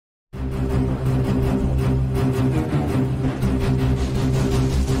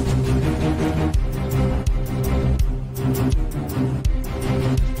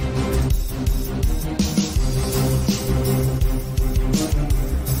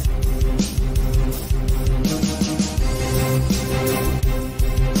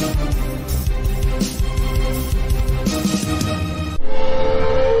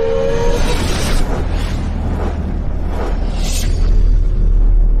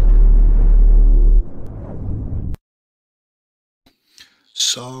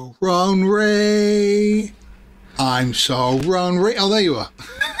so Ray. I'm so Ray. Oh, there you are.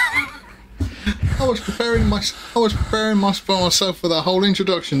 I was preparing myself for that whole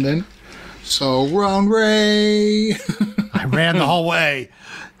introduction then. So Ray. I ran the whole way.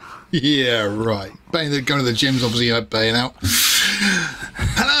 Yeah, right. Going to the gyms, obviously, paying out.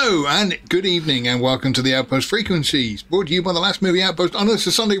 Hello, and good evening, and welcome to the Outpost Frequencies, brought to you by the Last Movie Outpost. Oh, no, it's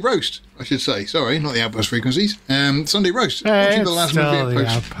a Sunday roast, I should say. Sorry, not the Outpost Frequencies. Sunday roast. Brought to you by the Last Movie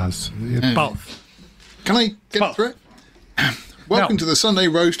Outpost. Both. Can I get through it? Welcome to the Sunday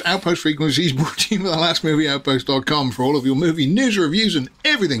roast, Outpost Frequencies, brought to you by the lastmovieoutpost.com for all of your movie news, reviews, and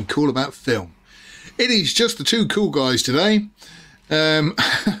everything cool about film. It is just the two cool guys today.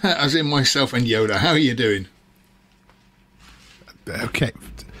 As in myself and Yoda. How are you doing? Okay.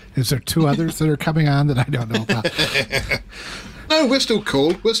 Is there two others that are coming on that I don't know about? No, we're still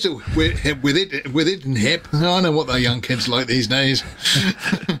cool. We're still with it and hip. I know what the young kids like these days.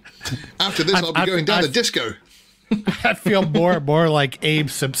 After this, I'll be going down the disco. I feel more and more like Abe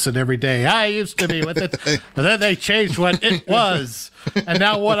Simpson every day. I used to be with it, but then they changed what it was. And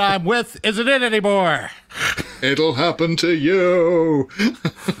now what I'm with isn't it anymore. It'll happen to you.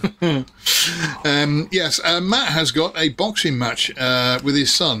 Yes, Matt has got a boxing match with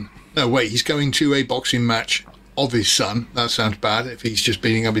his son. No, wait, he's going to a boxing match of his son. That sounds bad if he's just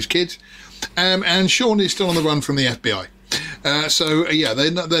beating up his kids. And Sean is still on the run from the FBI.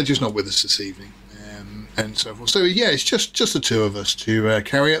 They're just not with us this evening. And so forth. So, yeah, it's just the two of us to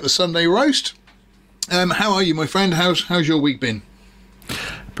carry out the Sunday roast. How are you, my friend? How's your week been?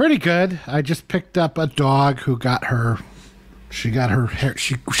 Pretty good. I just picked up a dog who got her. She got her hair.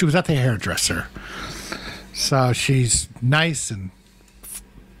 She was at the hairdresser, so she's nice and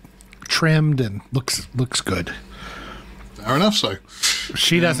trimmed and looks good. Fair enough. So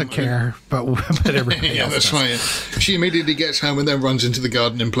she doesn't care, but everybody else that's does. Right. She immediately gets home and then runs into the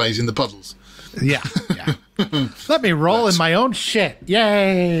garden and plays in the puddles. Yeah. Let me roll in my own shit.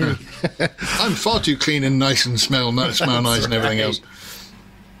 Yay! I'm far too clean and nice and smell nice and everything else.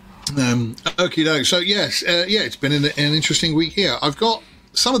 Okie doke. So yes, it's been an interesting week here. I've got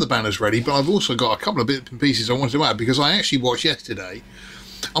some of the banners ready, but I've also got a couple of bits and pieces I wanted to add because I actually watched yesterday.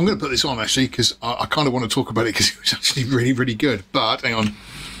 I'm going to put this on actually because I kind of want to talk about it because it was actually really, really good. But hang on,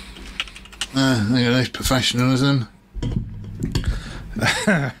 there's professionalism.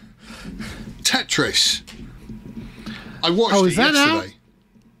 Tetris. I watched it yesterday. Out?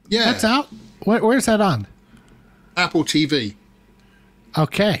 Yeah, that's out. Where's that on? Apple TV.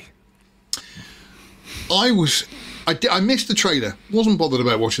 Okay. I missed the trailer. Wasn't bothered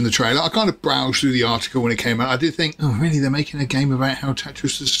about watching the trailer. I kind of browsed through the article when it came out. I did think, oh, really? They're making a game about how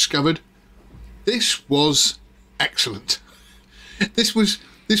Tetris was discovered. This was excellent. This was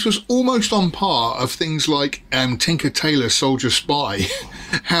almost on par of things like Tinker Tailor Soldier Spy.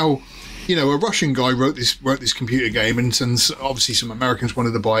 How, a Russian guy wrote this computer game, and obviously some Americans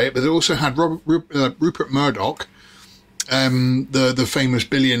wanted to buy it, but it also had Rupert Murdoch, the famous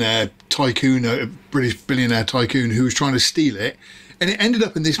billionaire tycoon, British billionaire tycoon, who was trying to steal it, and it ended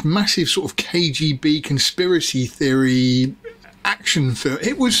up in this massive sort of KGB conspiracy theory action film.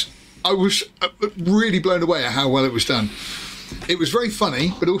 I was really blown away at how well it was done. It was very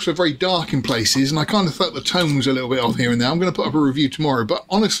funny, but also very dark in places, and I kind of felt the tone was a little bit off here and there. I'm going to put up a review tomorrow, but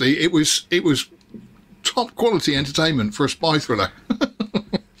honestly, it was top quality entertainment for a spy thriller.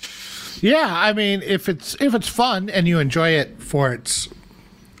 Yeah, I mean, if it's fun and you enjoy it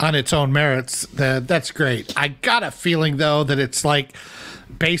on its own merits, that's great. I got a feeling though that it's like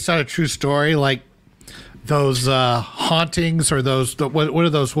based on a true story, like those hauntings or those what are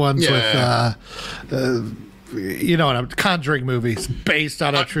those ones with Conjuring movies based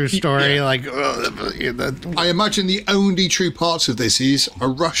on a true story. Yeah. I imagine the only true parts of this is a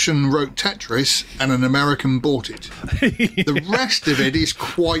Russian wrote Tetris and an American bought it. The rest of it is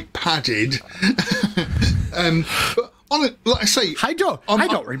quite padded. But like I say, I don't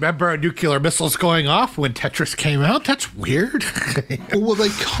remember nuclear missiles going off when Tetris came out. That's weird. Well, they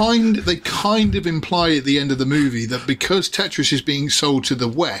kind of imply at the end of the movie that because Tetris is being sold to the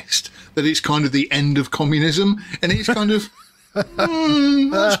West, that it's kind of the end of communism, and it's kind of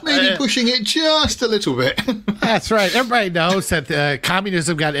that's maybe pushing it just a little bit. That's right. Everybody knows that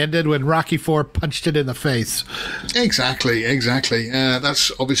communism got ended when Rocky IV punched it in the face. Exactly.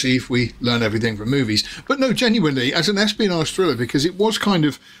 That's obviously if we learn everything from movies. But no, genuinely, as an espionage thriller, because it was kind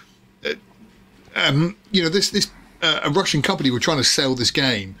of, this a Russian company were trying to sell this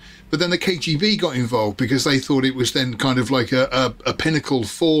game, but then the KGB got involved because they thought it was then kind of like a pinnacle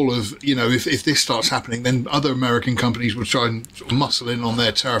fall of, if this starts happening, then other American companies will try and sort of muscle in on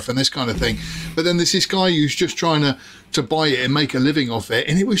their turf and this kind of thing. But then there's this guy who's just trying to buy it and make a living off it,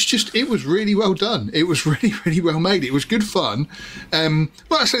 and it was really well done. It was really, really well made. It was good fun.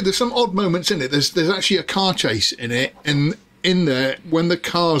 Like I say, there's some odd moments in it. There's actually a car chase in it, and in there, when the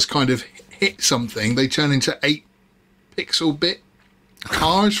cars kind of hit something, they turn into 8-pixel-bit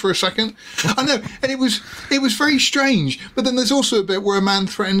cars for a second. I know, and it was very strange. But then there's also a bit where a man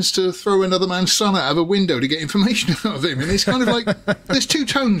threatens to throw another man's son out of a window to get information out of him, and it's kind of like there's two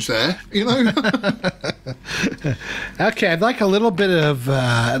tones there, Okay, I'd like a little bit of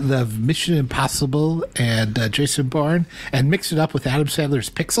the Mission Impossible and Jason Bourne, and mix it up with Adam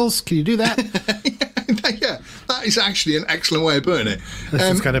Sandler's Pixels. Can you do that? Yeah, that is actually an excellent way of putting it. This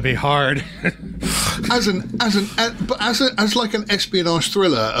is going to be hard. as like an espionage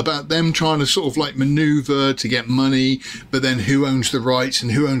thriller about them trying to sort of like maneuver to get money, but then who owns the rights,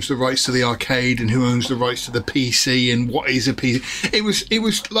 and who owns the rights to the arcade, and who owns the rights to the PC, and what is a PC? It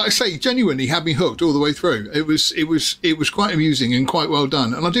was like I say, genuinely had me hooked all the way through. It was quite amusing and quite well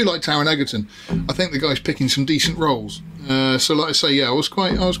done, and I do like Taron Egerton. I think the guy's picking some decent roles. So like I say, yeah, I was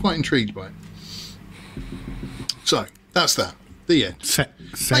quite intrigued by it. So that's that. The end. Say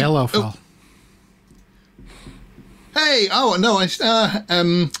hello, Phil. Hey, hello,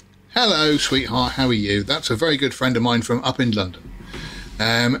 sweetheart. How are you? That's a very good friend of mine from up in London.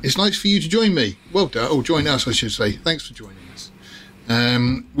 It's nice for you to join me. Well done. Oh, join us, I should say. Thanks for joining us.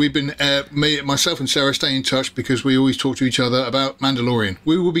 We've been, myself and Sarah stay in touch because we always talk to each other about Mandalorian.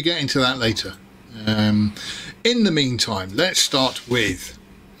 We will be getting to that later. In the meantime, let's start with...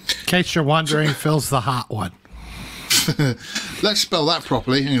 In case you're wondering, Phil's the hot one. Let's spell that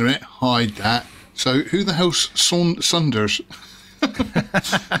properly. Hang on a minute. Hide that. So, who the hell's Sunders?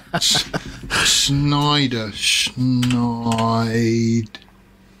 Snyder.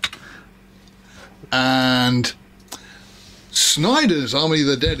 And Snyder's Army of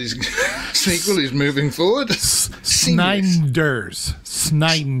the Dead sequel is moving forward. Snyders.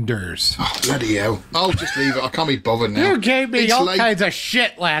 Oh, bloody hell. I'll just leave it. I can't be bothered now. You gave me all kinds of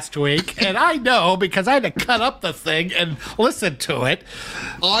shit last week, and I know because I had to cut up the thing and listen to it.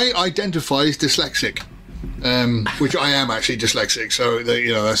 I identify as dyslexic. Which I am actually dyslexic, so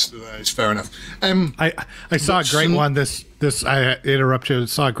that's fair enough. I saw a great one. I interrupted.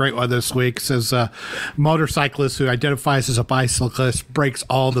 Saw a great one this week. It says motorcyclist who identifies as a bicyclist breaks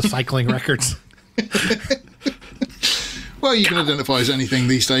all the cycling records. Well, you can identify as anything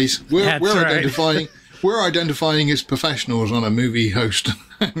these days. We're identifying as professionals on a movie host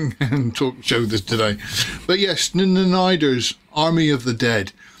and talk show this today. But yes, Snyder's Army of the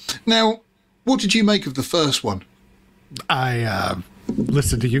Dead. Now, what did you make of the first one? I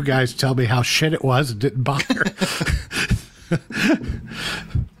listened to you guys tell me how shit it was and didn't bother.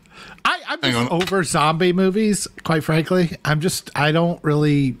 I'm just over zombie movies, quite frankly. I don't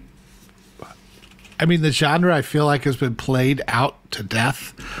really... I mean, the genre I feel like has been played out to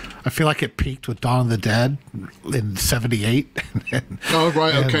death. I feel like it peaked with Dawn of the Dead in '78. Oh,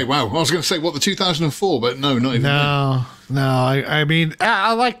 right. Okay. Wow. I was going to say, the 2004, but no, not even No. I mean,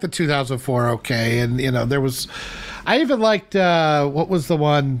 I like the 2004. Okay. And, there was, I even liked, what was the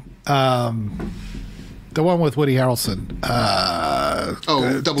one, the one with Woody Harrelson?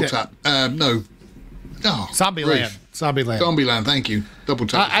 Double Tap. No. Oh, Zombieland. Zombieland, thank you. Double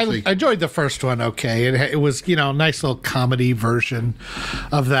Tap. I enjoyed the first one, okay. It was, nice little comedy version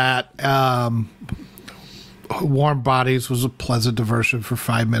of that. Warm Bodies was a pleasant diversion for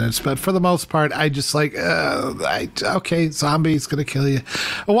 5 minutes, but for the most part, I just like, zombie's going to kill you.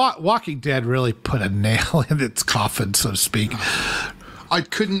 Walking Dead really put a nail in its coffin, so to speak. I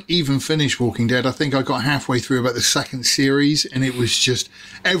couldn't even finish Walking Dead. I think I got halfway through about the second series, and it was just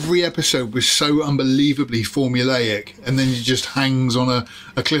every episode was so unbelievably formulaic, and then it just hangs on a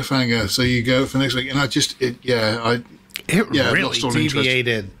cliffhanger. So you go for next week, and It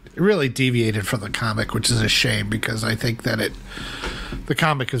really deviated from the comic, which is a shame because I think that the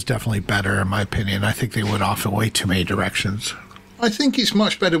comic is definitely better in my opinion. I think they went off in way too many directions. I think it's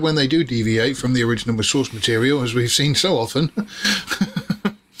much better when they do deviate from the original source material, as we've seen so often.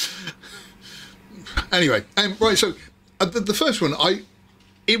 Anyway, right, so the first one,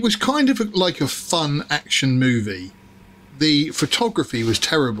 it was kind of like a fun action movie. The photography was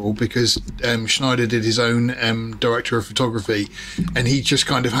terrible because Schneider did his own director of photography, and he just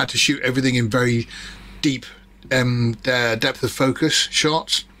kind of had to shoot everything in very deep depth of focus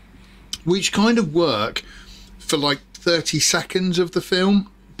shots, which kind of work for like 30 seconds of the film,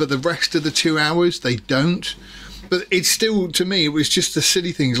 but the rest of the 2 hours they don't. But it's still, to me, it was just the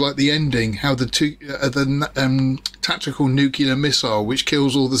silly things like the ending, how the tactical nuclear missile, which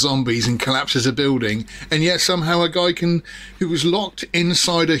kills all the zombies and collapses a building, and yet somehow a guy who was locked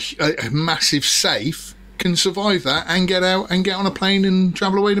inside a massive safe can survive that and get out and get on a plane and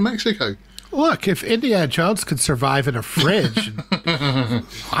travel away to Mexico. Look, if Indiana Jones could survive in a fridge,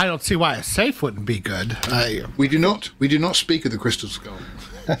 I don't see why a safe wouldn't be good. We do not speak of the Crystal Skull.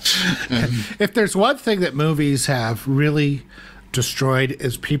 If there's one thing that movies have really destroyed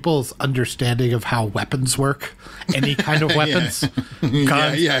is people's understanding of how weapons work. Any kind of weapons.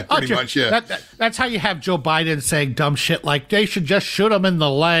 Yeah, pretty much, yeah. That's how you have Joe Biden saying dumb shit like they should just shoot him in the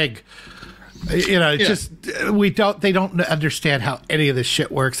leg. You know, they don't understand how any of this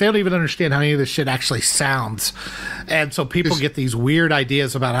shit works. They don't even understand how any of this shit actually sounds. And so people get these weird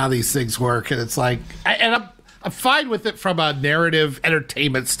ideas about how these things work. And it's like, I'm fine with it from a narrative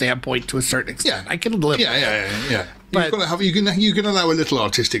entertainment standpoint to a certain extent. I can live. Yeah. But you can allow a little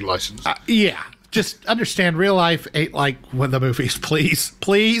artistic license. Just understand real life ain't like one of the movies. Please,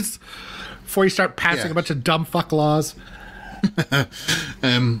 before you start passing a bunch of dumb fuck laws.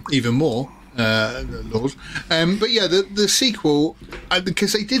 Even more laws. But yeah, the sequel,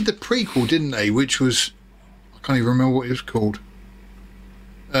 because they did the prequel, didn't they? Which was, I can't even remember what it was called.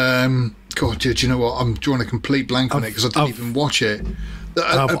 God, do you know what? I'm drawing a complete blank on it because I didn't even watch it.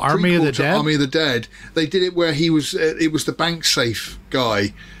 Army of the Dead? Army of the Dead. They did it where he was. It was the bank safe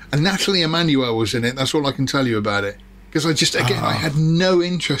guy, and Natalie Emmanuel was in it. That's all I can tell you about it. Because I had no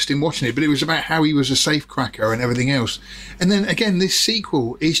interest in watching it, but it was about how he was a safe cracker and everything else. And then again, this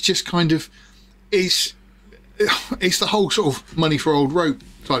sequel is just kind of it's the whole sort of money for old rope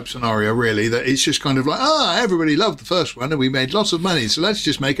type scenario, really. That it's just kind of like, everybody loved the first one and we made lots of money, so let's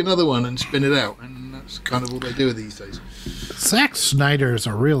just make another one and spin it out. And that's kind of what they do these days. Zack Snyder is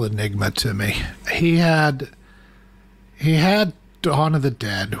a real enigma to me. He had Dawn of the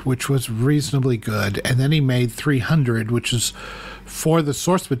Dead, which was reasonably good, and then he made 300, which is, for the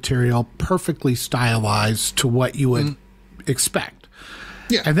source material, perfectly stylized to what you would expect.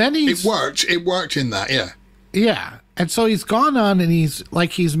 Yeah, and then it worked in that, yeah. And so he's gone on and he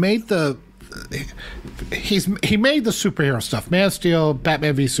made the superhero stuff, Man of Steel,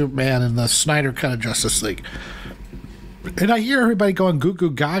 Batman v Superman, and the Snyder Cut of Justice League. And I hear everybody going goo goo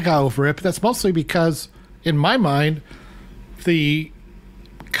gaga over it, but that's mostly because, in my mind, the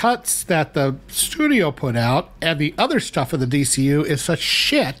cuts that the studio put out and the other stuff in the DCU is such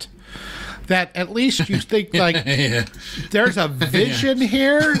shit that at least you think like there's a vision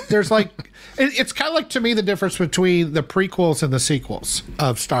here. There's like it's kind of like, to me, the difference between the prequels and the sequels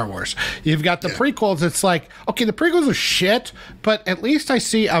of Star Wars. You've got the prequels. It's like, okay, the prequels are shit, but at least I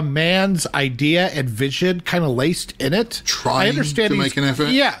see a man's idea and vision kind of laced in it. I understand to make an effort.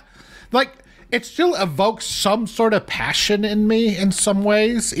 Yeah, like. It still evokes some sort of passion in me in some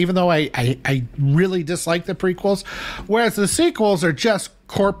ways, even though I really dislike the prequels. Whereas the sequels are just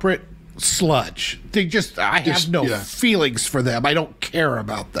corporate sludge. I have no feelings for them. I don't care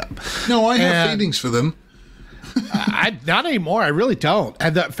about them. No, I have feelings for them. Not anymore. I really don't.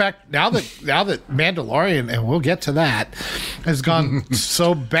 And in fact, now that Mandalorian, and we'll get to that, has gone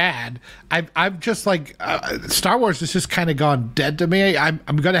so bad, I'm just like Star Wars has just kind of gone dead to me. I'm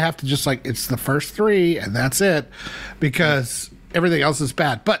gonna have to just like, it's the first three and that's it, because everything else is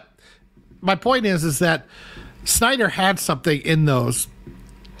bad. But my point is that Snyder had something in those.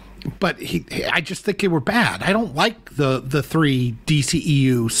 But I just think they were bad. I don't like the three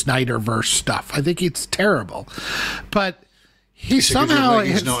DCEU Snyderverse stuff. I think it's terrible. But he somehow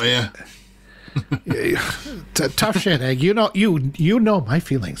he's not here. Tough shit, Egg. You know my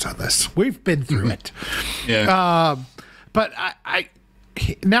feelings on this. We've been through it. Yeah. But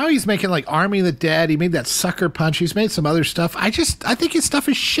now he's making like Army of the Dead. He made that Sucker Punch. He's made some other stuff. I think his stuff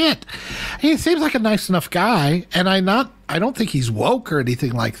is shit. He seems like a nice enough guy, and I don't think he's woke or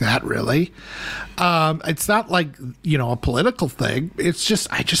anything like that, really. It's not like, a political thing. It's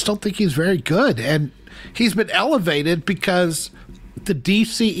just, I just don't think he's very good. And he's been elevated because the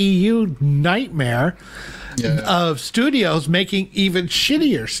DCEU nightmare of studios making even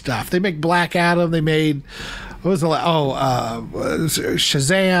shittier stuff. They make Black Adam. They made... What was the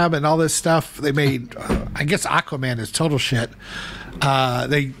Shazam and all this stuff? They made, I guess Aquaman is total shit.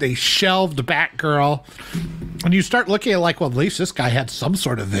 They shelved Batgirl, and you start looking at like, well, at least this guy had some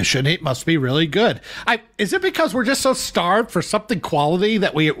sort of vision. It must be really good. Is it because we're just so starved for something quality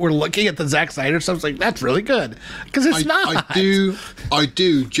that we're looking at the Zack Snyder stuff? It's like, that's really good, because it's not. I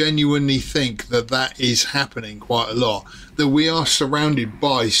do genuinely think that is happening quite a lot. That we are surrounded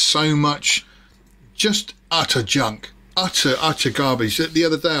by so much just utter junk, utter garbage. The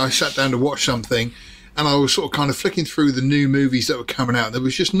other day I sat down to watch something, and I was sort of kind of flicking through the new movies that were coming out. There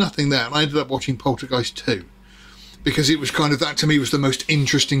was just nothing there, and I ended up watching Poltergeist 2 because it was kind of, that to me was the most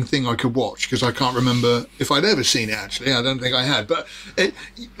interesting thing I could watch, because I can't remember if I'd ever seen it. Actually, I don't think I had. But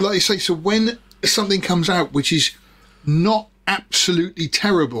like you say, so when something comes out which is not absolutely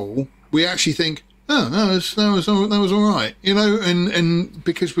terrible, we actually think, oh, that was all right, you know, and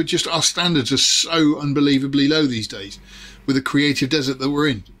because we're just, our standards are so unbelievably low these days with the creative desert that we're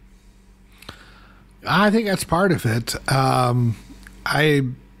in. I think that's part of it. I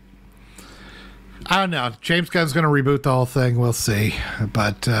don't know. James Gunn's going to reboot the whole thing. We'll see.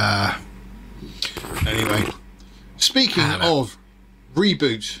 But anyway, speaking of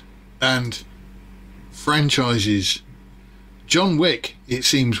reboots and franchises, John Wick, it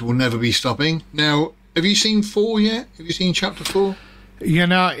seems, will never be stopping. Now, have you seen 4 yet? Have you seen Chapter 4? You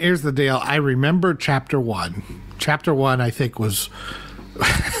know, here's the deal. I remember Chapter 1. Chapter 1, I think, was...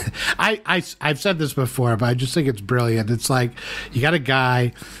 I've said this before, but I just think it's brilliant. It's like, you got a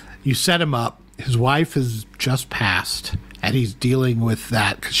guy, you set him up, his wife has just passed, and he's dealing with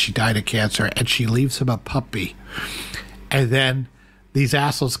that because she died of cancer, and she leaves him a puppy. And then these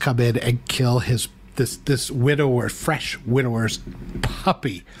assholes come in and kill this widower, fresh widower's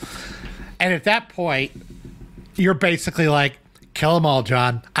puppy. And at that point, you're basically like, kill them all,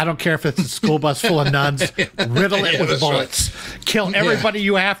 John. I don't care if it's a school bus full of nuns. Riddle it with bullets. Right. Kill everybody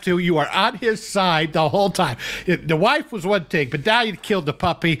you have to. You are on his side the whole time. The wife was one thing, but now you killed the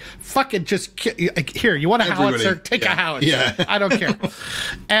puppy. Fucking just here. You want a howitzer? Take a howitzer. Yeah. I don't care.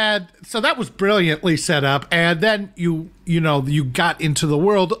 And so that was brilliantly set up. And then you got into the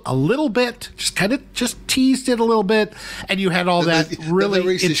world a little bit, just teased it a little bit, and you had all that really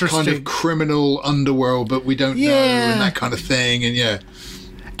there is interesting this kind of criminal underworld, but we don't know, and that kind of thing,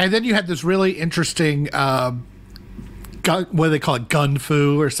 and then you had this really interesting gun, what do they call it, gun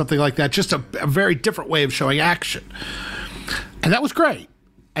fu or something like that, just a very different way of showing action, and that was great.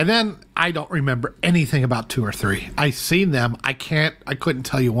 And then I don't remember anything about 2 or 3. I seen them. I couldn't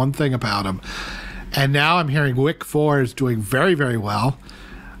tell you one thing about them. And now I'm hearing Wick 4 is doing very, very well.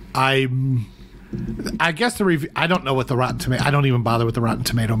 I guess the review, I don't know what the Rotten Tomato, I don't even bother with the Rotten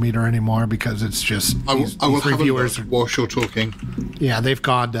Tomato meter anymore, because it's just these reviewers whilst you're talking. Yeah, they've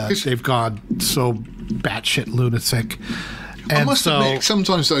gone so batshit lunatic. And I must admit,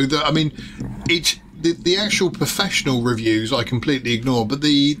 sometimes though, that I mean, it's the actual professional reviews I completely ignore, but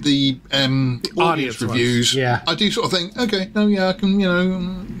the audience reviews, I do sort of think, okay, I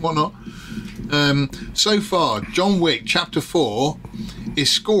can, whatnot. So far, John Wick Chapter 4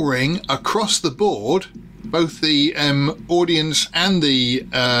 is scoring across the board. Both the audience and the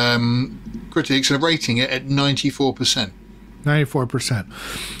critics are rating it at 94%. 94%.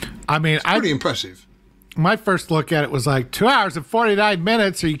 I mean, it's pretty impressive. My first look at it was like 2 hours and 49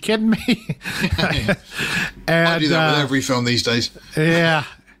 minutes. Are you kidding me? And, I do that with every film these days. Yeah.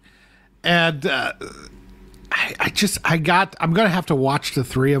 And I'm going to have to watch the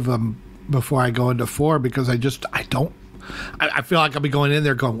 3 of them before I go into 4, because I feel like I'll be going in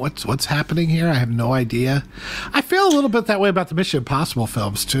there going, what's happening here? I have no idea. I feel a little bit that way about the Mission Impossible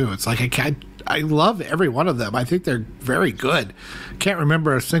films too. It's like I love every one of them. I think they're very good. Can't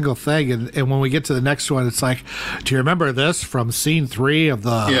remember a single thing. And when we get to the next one, it's like, do you remember this from scene 3 of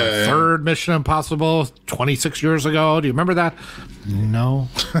the third Mission Impossible 26 years ago? Do you remember that? No.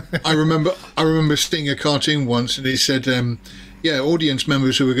 I remember seeing a cartoon once, and it said, audience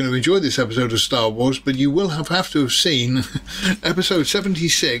members who are going to enjoy this episode of Star Wars, but you will have to have seen episode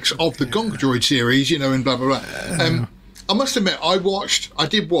 76 of the Gonk Droid series, and blah, blah, blah. I must admit, I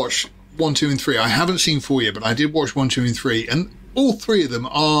did watch 1, 2, and 3. I haven't seen 4 yet, but I did watch 1, 2, and 3, and all 3 of them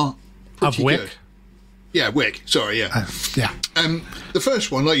are pretty good. Yeah, Wick. Sorry, yeah. The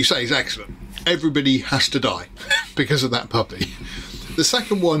first one, like you say, is excellent. Everybody has to die because of that puppy. The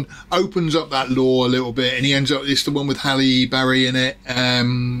second one opens up that lore a little bit, and he ends up, it's the one with Halle Berry in it,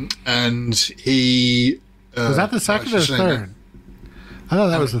 and he... was that the second or the third? I thought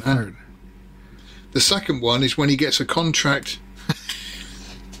that was the third. The second one is when he gets a contract...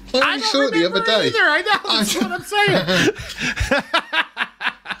 I saw it the other day. Either. I know, that's what I'm saying.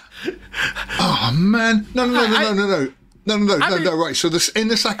 Oh, man. No, right. So in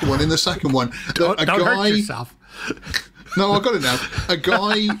the second one, don't hurt yourself. No, I got it now. A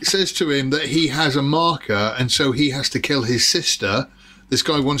guy says to him that he has a marker, and so he has to kill his sister. This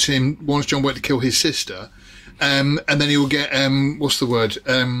guy wants John Wick to kill his sister, and then he will get what's the word?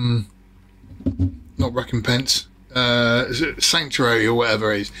 Not recompense, sanctuary or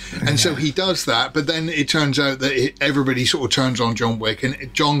whatever it is. And so he does that, but then it turns out that everybody sort of turns on John Wick,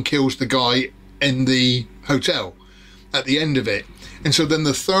 and John kills the guy in the hotel at the end of it. And so then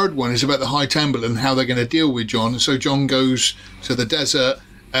the third one is about the High Temple and how they're going to deal with John. And so John goes to the desert,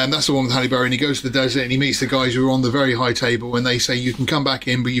 and that's the one with Halle Berry, and he goes to the desert and he meets the guys who are on the very high table, and they say, you can come back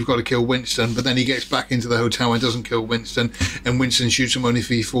in, but you've got to kill Winston. But then he gets back into the hotel and doesn't kill Winston, and Winston shoots him only if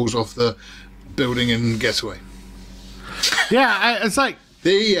he falls off the building and gets away. Yeah, it's like...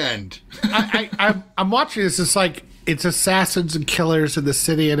 The end. I'm watching this, it's like, it's assassins and killers in the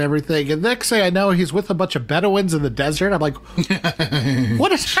city and everything. And next thing I know, he's with a bunch of Bedouins in the desert. I'm like,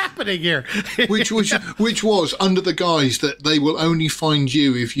 what is happening here? which was under the guise that they will only find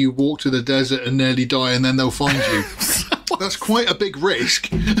you if you walk to the desert and nearly die, and then they'll find you. That's quite a big risk.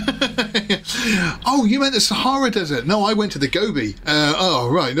 Oh, you meant the Sahara Desert? No, I went to the Gobi.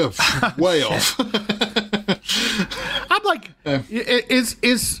 Oh, right. No, way off. I'm like,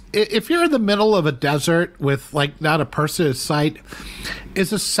 if you're in the middle of a desert with like not a person in sight,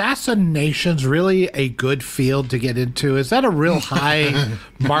 is assassinations really a good field to get into? Is that a real high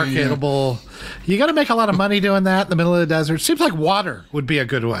marketable? You got to make a lot of money doing that in the middle of the desert. Seems like water would be a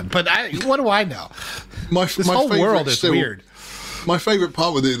good one, but what do I know? This whole world is weird. My favorite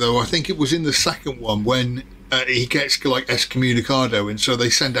part with it, though, I think it was in the second one when he gets like excommunicado, and so they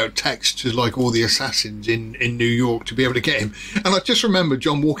send out texts to like all the assassins in New York to be able to get him. And I just remember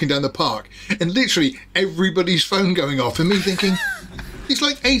John walking down the park and literally everybody's phone going off, and me thinking, it's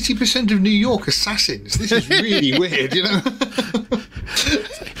like 80% of New York assassins. This is really weird, you know.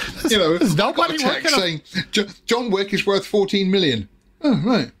 You know, I got a text saying John Wick is worth 14 million. Oh,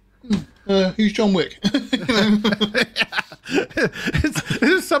 right. Who's John Wick?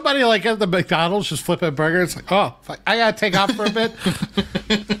 Is somebody like at the McDonald's just flipping burgers? Like, oh, I gotta take off for a bit.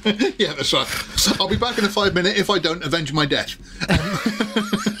 Yeah, that's right. I'll be back in a 5 minute if I don't avenge my death.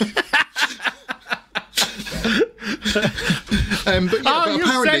 But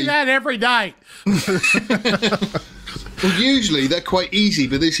you say that every night. Well, usually they're quite easy,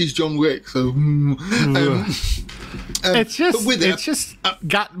 but this is John Wick, so. It's just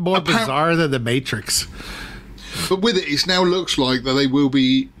gotten more bizarre than the Matrix. But with it, it now looks like that they will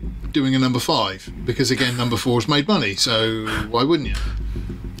be doing a number 5 because again, number 4's made money. So why wouldn't you?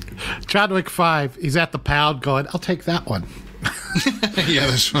 John Wick 5. He's at the pound going, "I'll take that one." Yeah,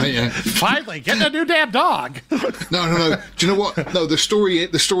 that's right. Yeah. Finally, getting a new damn dog. No. Do you know what? No, the story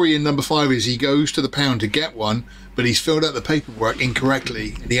in number 5 is he goes to the pound to get one, but he's filled out the paperwork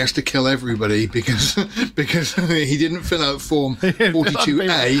incorrectly, and he has to kill everybody because he didn't fill out form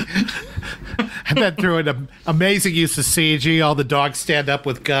 42A. And then through an amazing use of CG, all the dogs stand up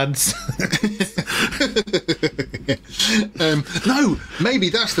with guns. No, maybe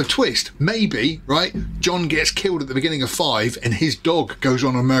that's the twist. Maybe, right? John gets killed at the beginning of 5, and his dog goes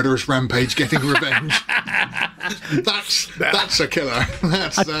on a murderous rampage getting revenge. That's a killer.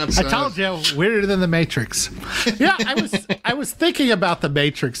 I told you, weirder than the Matrix. Yeah, I was thinking about the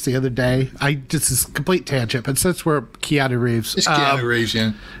Matrix the other day. This is a complete tangent, but since we're Keanu Reeves, it's Keanu Reeves,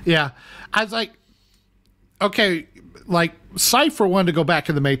 yeah. Yeah, I was like, okay, like Cypher wanted to go back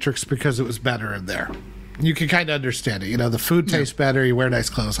in the Matrix because it was better in there. You can kind of understand it. You know, the food tastes better, you wear nice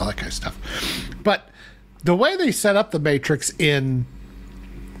clothes, all that kind of stuff. But the way they set up the Matrix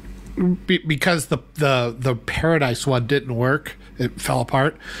because the Paradise one didn't work, it fell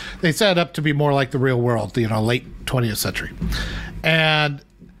apart. They set it up to be more like the real world, you know, late 20th century. And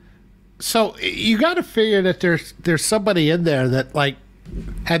so you got to figure that there's somebody in there that like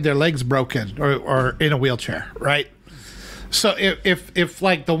had their legs broken or in a wheelchair, right? So if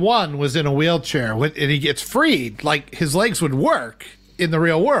like the one was in a wheelchair and he gets freed, like his legs would work in the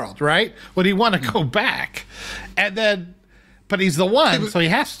real world, right? Would he want to go back? And then, but he's the one, so he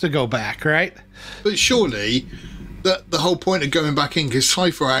has to go back, right? But surely the whole point of going back in, because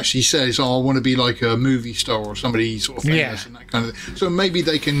Cypher actually says, "Oh, I want to be like a movie star or somebody sort of famous and that kind of thing." So maybe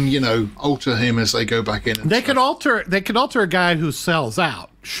they can, you know, alter him as they go back in. And they could alter a guy who sells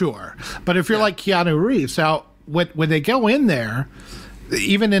out, sure. But if you're like Keanu Reeves, now when they go in there,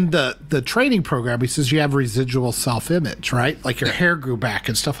 even in the training program, he says you have residual self-image, right? Like your hair grew back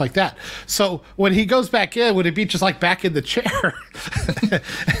and stuff like that. So when he goes back in, would it be just like back in the chair?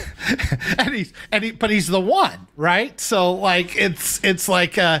 But he's the one, right? So like it's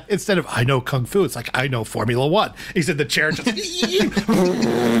like instead of I know kung fu, it's like I know Formula One. He's in the chair just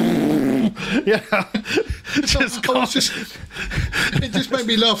it just made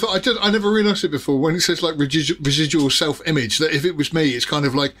me laugh. I never realised it before when it says like residual self-image, that if it was me, it's kind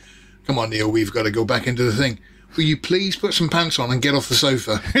of like, come on, Neil, we've got to go back into the thing. Will you please put some pants on and get off the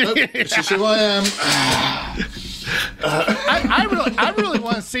sofa? Nope, it's just who I am. I really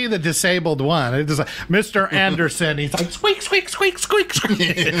want to see the disabled one. It's like Mr. Anderson. He's like squeak, squeak, squeak, squeak,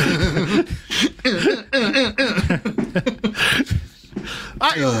 squeak.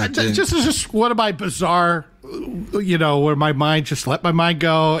 This is just one of my bizarre, where my mind just let my mind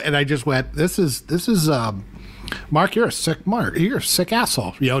go, and I just went, this is Mark, you're a sick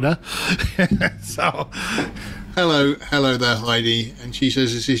asshole, Yoda. So, hello there, Heidi, and she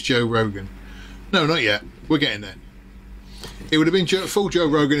says this is Joe Rogan. No, not yet. We're getting there. It would have been full Joe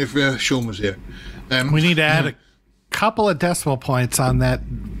Rogan if Sean was here. We need to add a couple of decimal points on that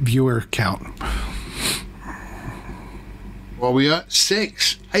viewer count. Well, we are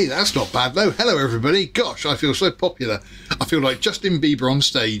 6. Hey, that's not bad though. Hello, everybody. Gosh, I feel so popular. I feel like Justin Bieber on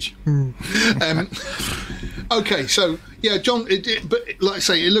stage. Okay, so yeah, but like I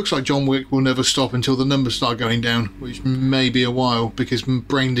say, it looks like John Wick will never stop until the numbers start going down, which may be a while because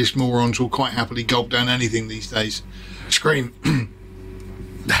brain-disc morons will quite happily gulp down anything these days. Scream.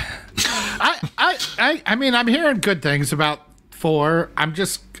 I mean, I'm hearing good things about 4. I'm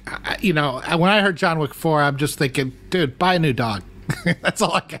just, when I heard John Wick 4, I'm just thinking, dude, buy a new dog. That's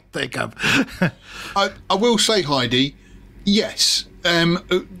all I can think of. I will say, Heidi, yes.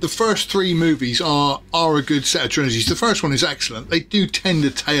 The first 3 movies are a good set of trilogies. The first one is excellent. They do tend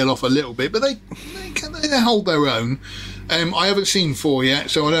to tail off a little bit, but they hold their own. I haven't seen 4 yet,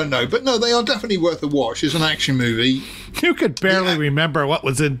 so I don't know. But no, they are definitely worth a watch. It's an action movie. You could barely remember what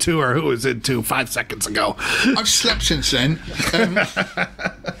was in 2 or who was in 2 5 seconds ago. I've slept since then.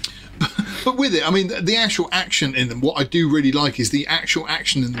 But with it, I mean, the actual action in them, what I do really like is the actual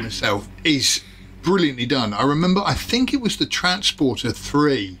action in them itself is brilliantly done. I think it was the Transporter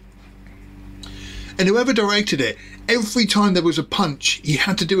 3. And whoever directed it, every time there was a punch, he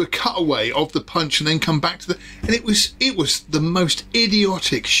had to do a cutaway of the punch and then come back to and it was the most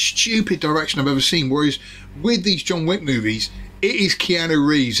idiotic, stupid direction I've ever seen. Whereas with these John Wick movies, it is Keanu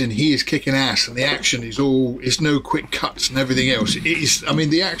Reeves and he is kicking ass, and the action is no quick cuts and everything else. It is, I mean,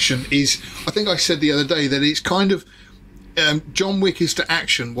 the action is, I think I said the other day that it's kind of, John Wick is to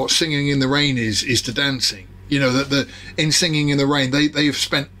action what Singing in the Rain is to dancing. That in Singing in the Rain, they have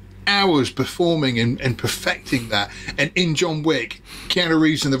spent hours performing and perfecting that, and in John Wick, Keanu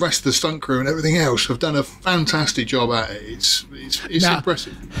Reeves and the rest of the stunt crew and everything else have done a fantastic job at it. It's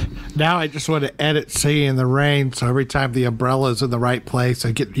impressive. Now I just want to edit Singing in the Rain, so every time the umbrella's in the right place,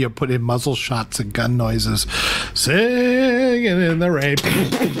 I get put in muzzle shots and gun noises. Singing in the Rain.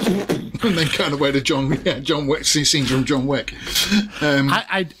 And then kind of way to John Wick scenes from John Wick.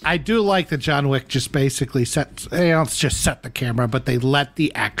 I do like that John Wick just basically it's just set the camera, but they let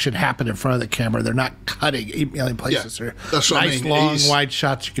the action happen in front of the camera. They're not cutting 8 million places. Yeah, that's what nice I mean. Long wide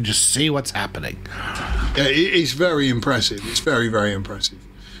shots. You can just see what's happening. Yeah, it's very impressive. It's very, very impressive.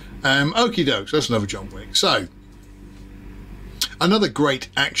 Okie dokes, that's another John Wick. So, another great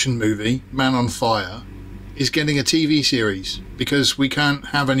action movie, Man on Fire, is getting a TV series because we can't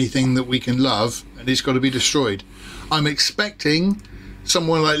have anything that we can love and it's got to be destroyed. I'm expecting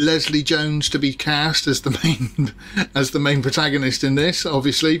someone like Leslie Jones to be cast as the main protagonist in this,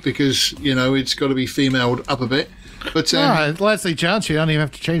 obviously, because it's got to be femaled up a bit. But Leslie Jones, you don't even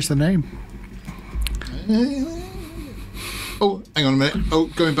have to change the name. Oh, hang on a minute. Oh,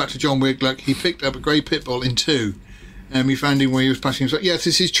 going back to John Wick, look, he picked up a grey pit bull in 2. We found him when he was passing himself. Yes,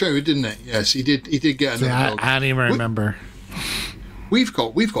 this is true, didn't it? Yes, he did. He did get another dog. I don't even remember. We've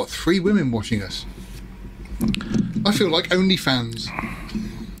got 3 women watching us. I feel like OnlyFans.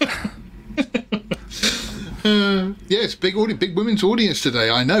 Yes, big women's audience today.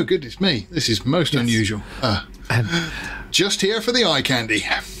 I know. Goodness me, this is most unusual. Just here for the eye candy.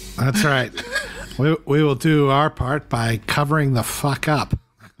 That's right. We will do our part by covering the fuck up.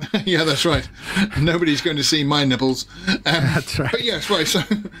 Yeah, that's right. Nobody's going to see my nipples. That's right. But yes, right. So,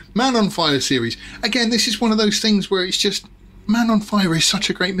 Man on Fire series. Again, this is one of those things where it's just, Man on Fire is such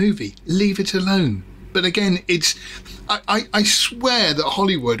a great movie. Leave it alone. But again, it's, I swear that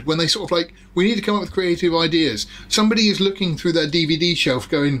Hollywood, when they sort of we need to come up with creative ideas, somebody is looking through their DVD shelf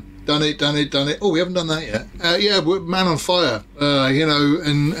going, done it. Oh, we haven't done that yet. Yeah, we're Man on Fire,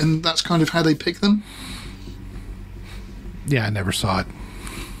 and that's kind of how they pick them. Yeah, I never saw it.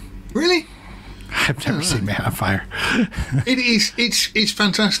 Really? I've never seen Man on Fire. It's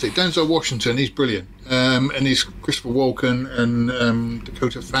fantastic. Denzel Washington, he's brilliant. And he's Christopher Walken and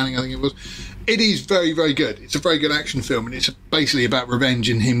Dakota Fanning, I think it was. It is very, very good. It's a very good action film, and it's basically about revenge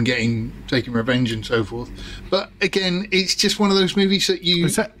and him taking revenge and so forth. But again, it's just one of those movies that you...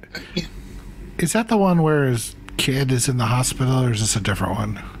 Is that the one where his kid is in the hospital, or is this a different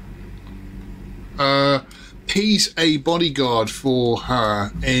one? He's a bodyguard for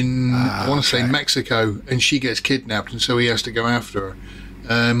her in, I want to say, Mexico, and she gets kidnapped, and so he has to go after her.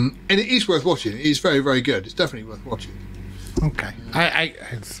 And it is worth watching. It is very, very good. It's definitely worth watching. Okay. I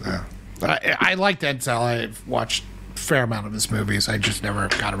like Denzel. I've watched fair amount of his movies. I just never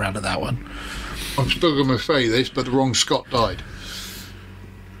got around to that one. I'm still going to say this, but the wrong Scott died.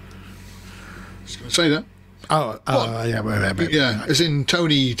 Just going to say that. Yeah, as in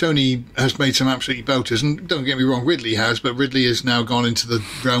Tony has made some absolutely belters, and don't get me wrong, Ridley has, but Ridley has now gone into the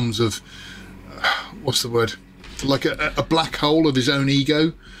realms of what's the word, like a black hole of his own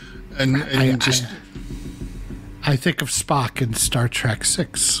ego, and I think of Spock in Star Trek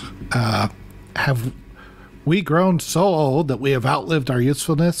 6. Have we grown so old that we have outlived our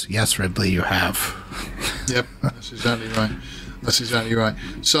usefulness? Yes, Ridley, you have. Yep, that's exactly right.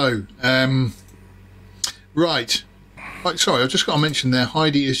 So, right. Sorry, I've just got to mention there,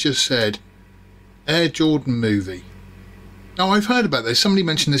 Heidi has just said, Air Jordan movie. Now, I've heard about this. Somebody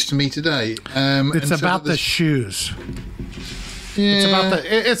mentioned this to me today. It's about the shoes. Yeah. It's about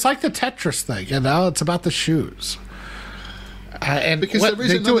it's like the Tetris thing, you know? It's about the shoes. And because there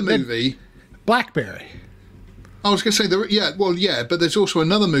is another movie. Blackberry. I was going to say, but there's also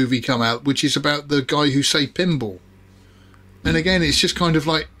another movie come out which is about the guy who saved pinball. And again, it's just kind of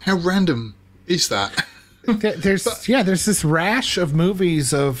like, how random is that? There's this rash of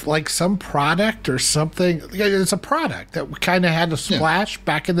movies of like some product or something. It's a product that kind of had a splash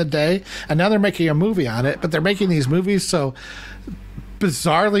back in the day, and now they're making a movie on it. But they're making these movies so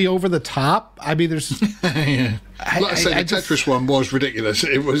bizarrely over the top. I mean, there's the Tetris one was ridiculous.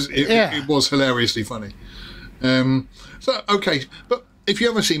 It was hilariously funny. So okay, but if you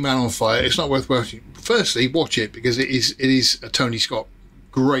haven't seen Man on Fire, it's not worth watching. Firstly, watch it because it is a Tony Scott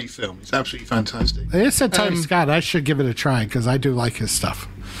great film. It's absolutely fantastic. It's a Tony Scott. I should give it a try because I do like his stuff.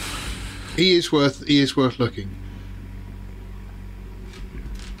 He is worth looking.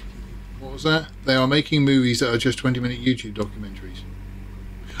 What was that? They are making movies that are just 20-minute YouTube documentaries.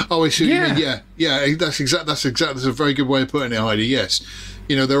 Oh, I see what you mean. Yeah. That's a very good way of putting it, Heidi. Yes.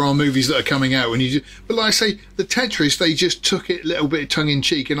 You know, there are movies that are coming out but like I say, the Tetris, they just took it a little bit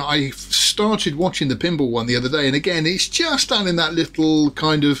tongue-in-cheek, and I started watching the pinball one the other day, and again, it's just done in that little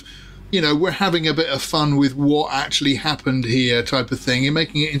kind of, you know, we're having a bit of fun with what actually happened here type of thing, and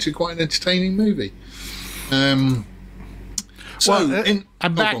making it into quite an entertaining movie. I'm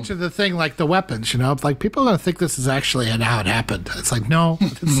back to the thing like the weapons, you know, like people are going to think this is actually how it happened. It's like, no,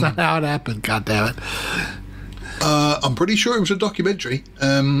 it's not how it happened, God damn it. I'm pretty sure it was a documentary.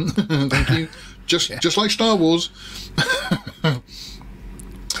 Thank you. Just like Star Wars.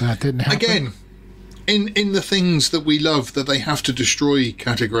 That didn't happen. Again, in the things that we love that they have to destroy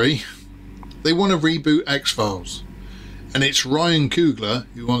category, they want to reboot X-Files. And it's Ryan Coogler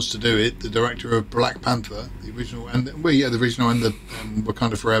who wants to do it, the director of Black Panther, the original and the original and the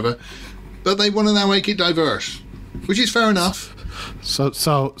Wakanda Forever. But they want to now make it diverse, which is fair enough. So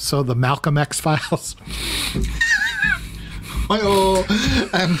the Malcolm X Files.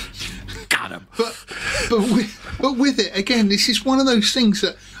 Got him. But with it again, this is one of those things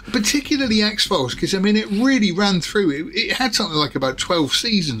that, particularly X Files, because I mean, it really ran through. It had something like about 12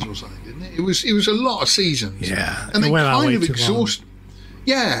 seasons or something, didn't it? It was a lot of seasons. Yeah, and they kind of exhaust.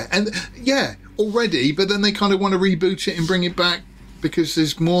 Yeah, already, but then they kind of want to reboot it and bring it back, because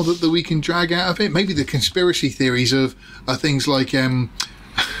there's more that we can drag out of it. Maybe the conspiracy theories are things like that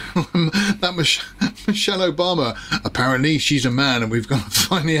Michelle Obama, apparently she's a man and we've got to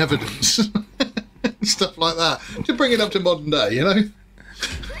find the evidence. Stuff like that. To bring it up to modern day, you know?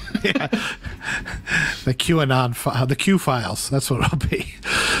 Yeah. The QAnon, the Q files, that's what it'll be.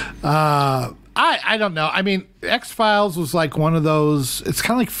 I don't know. I mean, X-Files was like one of those, it's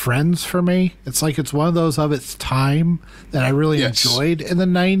kind of like Friends for me. It's like it's one of those of its time that I really enjoyed in the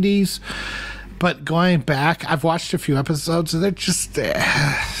 90s. But going back, I've watched a few episodes and it just,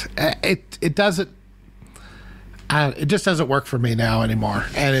 it doesn't, it just doesn't work for me now anymore.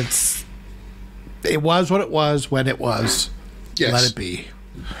 And it was what it was when it was. Yes. Let it be.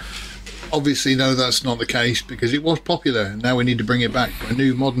 Obviously, no, that's not the case because it was popular. And now we need to bring it back for a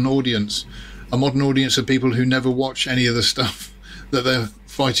new modern audience. A modern audience of people who never watch any of the stuff that they're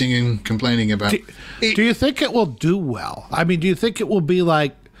fighting and complaining about. Do you think it will do well? I mean, do you think it will be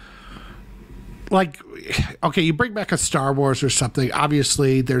like, okay, you bring back a Star Wars or something.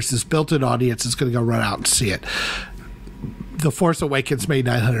 Obviously, there's this built-in audience that's going to go run out and see it. The Force Awakens made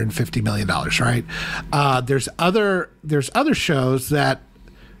 $950 million, right? There's other shows that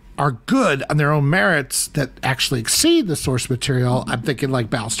are good on their own merits that actually exceed the source material. I'm thinking like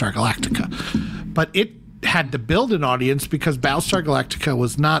Battlestar Galactica. But it had to build an audience because Battlestar Galactica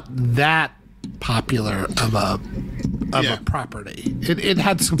was not that popular of a property. It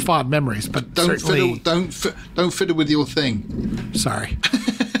had some fond memories, but don't certainly fiddle with your thing. Sorry.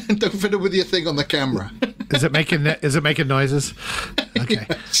 Don't fiddle with your thing on the camera. Is it making noises? Okay.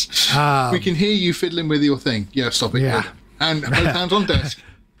 Yes. We can hear you fiddling with your thing. Yeah, stop it. Yeah. And both hands on desk.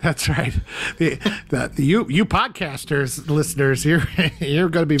 That's right. You podcasters, listeners, you're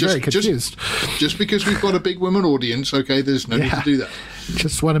going to be very confused. Just because we've got a big women audience, okay, there's no need to do that.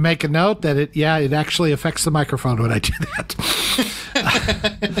 Just want to make a note that it actually affects the microphone when I do that.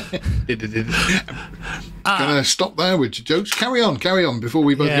 Gonna stop there with your jokes. Carry on before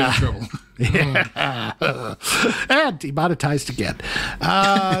we both get in trouble. And demonetized again.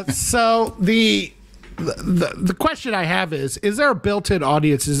 So the question I have is there a built-in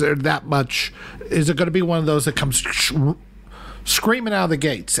audience? Is there that much? Is it going to be one of those that comes screaming out of the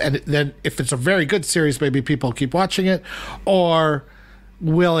gates? And then if it's a very good series, maybe people keep watching it, or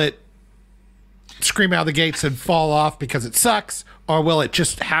will it scream out of the gates and fall off because it sucks, or will it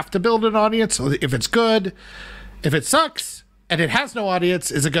just have to build an audience? If it's good, if it sucks and it has no audience,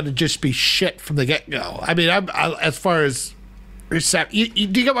 is it going to just be shit from the get-go? I mean, as far as do you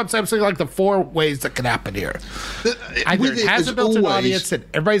get what I'm saying? Like the 4 ways that can happen here. Either it has a built-in audience and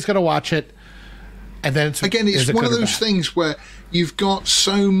everybody's going to watch it, and then it's one of those things where you've got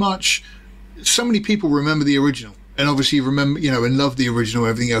so many people remember the original, and obviously remember, and love the original,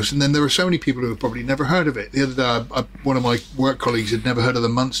 and everything else. And then there are so many people who have probably never heard of it. The other day, one of my work colleagues had never heard of the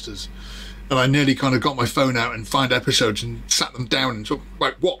Munsters, and I nearly kind of got my phone out and found episodes and sat them down and sort of,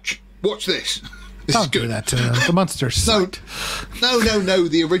 right, watch this. Don't do that to the Munsters. Sucked. No.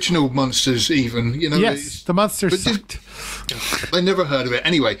 The original Munsters, even Yes, the Munsters sucked. I never heard of it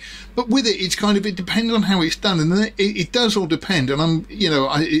anyway. But with it, it's kind of, it depends on how it's done, and then it does all depend. And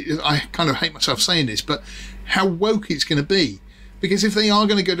I kind of hate myself saying this, but how woke it's going to be. Because if they are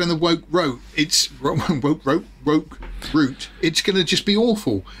going to go down the woke route, it's going to just be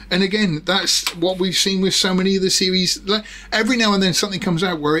awful. And again, that's what we've seen with so many of the series. Like, every now and then something comes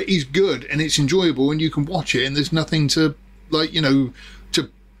out where it is good and it's enjoyable and you can watch it and there's nothing to, to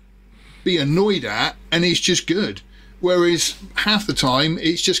be annoyed at, and it's just good. Whereas half the time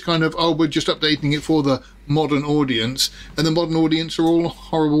it's just kind of, we're just updating it for the modern audience, and the modern audience are all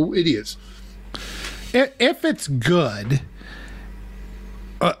horrible idiots. If it's good...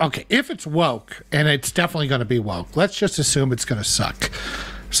 okay, if it's woke, and it's definitely going to be woke, let's just assume it's going to suck.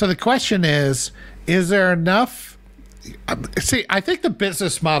 So the question is there enough... See, I think the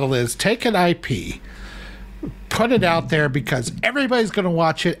business model is take an IP, put it out there because everybody's going to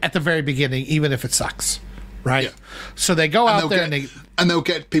watch it at the very beginning, even if it sucks, right? Yeah. So they go out there and they'll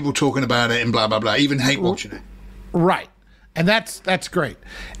get people talking about it and blah, blah, blah, even hate watching it. Right. And that's great.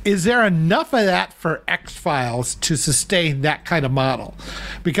 Is there enough of that for X-Files to sustain that kind of model?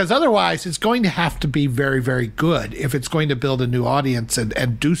 Because otherwise, it's going to have to be very, very good if it's going to build a new audience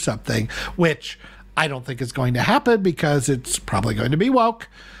and do something, which I don't think is going to happen because it's probably going to be woke.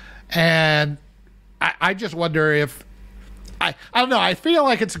 And I just wonder if... I don't know. I feel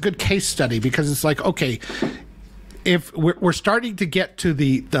like it's a good case study because it's like, okay... If we're starting to get to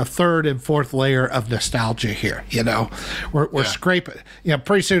the 3rd and 4th layer of nostalgia here, we're scraping.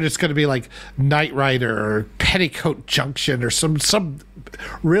 Pretty soon it's going to be like Knight Rider or Petticoat Junction or some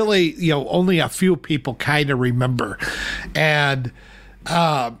really only a few people kind of remember, and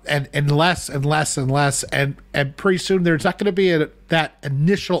less and less and less, and pretty soon there's not going to be that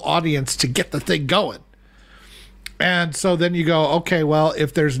initial audience to get the thing going. And so then you go, okay, well,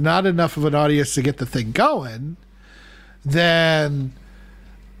 if there's not enough of an audience to get the thing going, then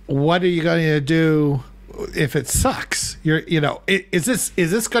what are you going to do if it sucks? Is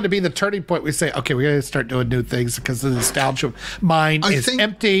this going to be the turning point? We say, okay, we got to start doing new things because the nostalgia mine is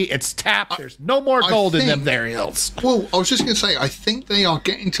empty. It's tapped. There's no more gold in them there hills. Well, I was just going to say, I think they are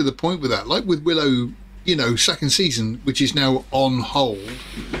getting to the point with that, like with Willow, 2nd season, which is now on hold,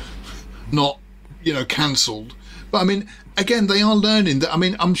 not, cancelled. But I mean, again, they are learning that. I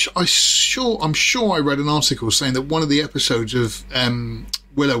mean, I'm sure I read an article saying that one of the episodes of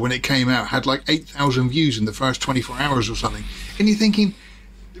Willow, when it came out, had like 8,000 views in the first 24 hours or something. And you're thinking,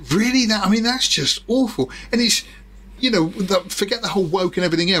 really? That's just awful. And it's, forget the whole woke and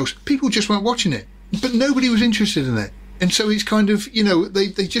everything else. People just weren't watching it, but nobody was interested in it. And so it's kind of,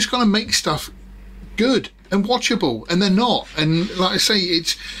 they just kind of make stuff good and watchable, and they're not. And like I say,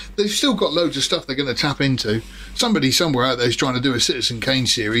 they've still got loads of stuff they're going to tap into. Somebody somewhere out there is trying to do a Citizen Kane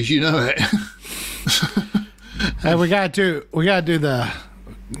series, it. We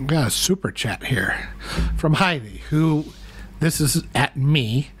got a super chat here from Heidi, who This is at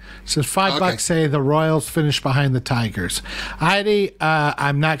me. It says $5 Okay. say the Royals finish behind the Tigers. Heidi,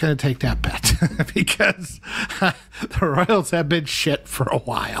 I'm not going to take that bet because the Royals have been shit for a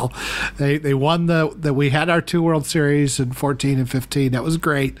while. They won we had our 2 World Series in 14 and 15. That was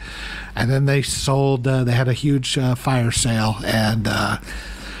great. And then they sold, they had a huge fire sale. And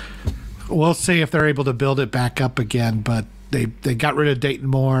we'll see if they're able to build it back up again. But they got rid of Dayton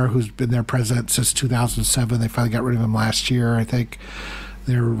Moore, who's been their president since 2007. They finally got rid of him last year, I think.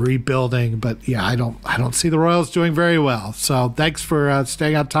 They're rebuilding, but yeah, I don't see the Royals doing very well. So thanks for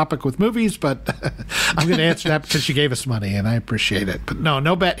staying on topic with movies, but I'm going to answer that because you gave us money, and I appreciate it. But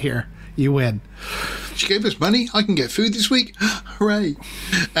no bet here. You win. She gave us money. I can get food this week. Hooray!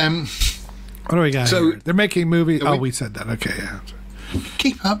 What do we got here? They're making movies. We said that. Okay, yeah.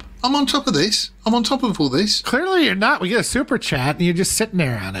 Keep up. I'm on top of this. I'm on top of all this. Clearly you're not. We get a super chat, and you're just sitting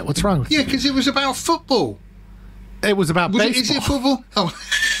there on it. What's wrong with you? Yeah, because it was about football. It was about baseball. Is it football? Oh,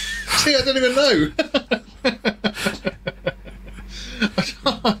 see, I don't even know.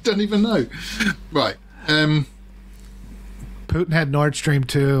 I don't even know. Right. Putin had Nord Stream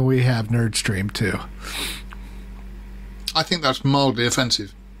 2. We have Nerd Stream 2. I think that's mildly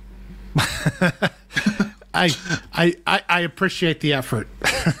offensive. I appreciate the effort.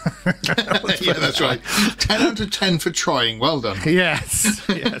 Yeah, that's right. 10 out of 10 for trying. Well done. Yes.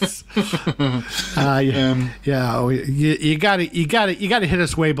 You got to hit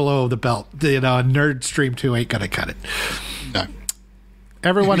us way below the belt. Nerd Stream 2 ain't gonna cut it. No.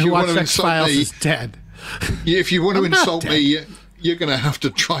 Everyone who watched X-Files is dead. If you want to insult me, you're going to have to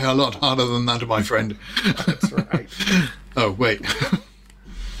try a lot harder than that, my friend. That's right. Oh, wait.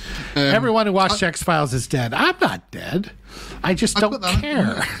 Everyone who watched X-Files is dead. I'm not dead. I just don't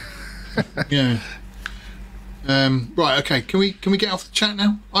care. Yeah. Right. Okay. Can we get off the chat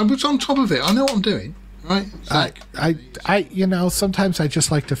now? I was on top of it. I know what I'm doing. Right. Zach. Sometimes I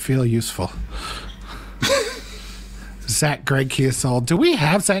just like to feel useful. Zach Greinke is old. Do we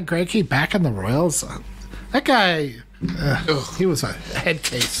have Zach Greinke back in the Royals? That guy, he was a head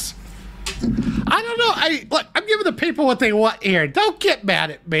case. I don't know. I'm giving the people what they want here. Don't get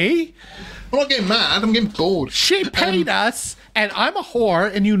mad at me. I'm not getting mad. I'm getting bored. She paid us, and I'm a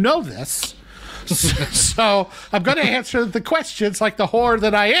whore, and you know this. So I'm going to answer the questions like the whore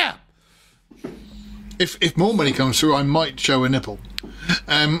that I am. If more money comes through, I might show a nipple.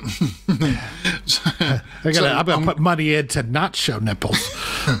 I'm going to put money in to not show nipples.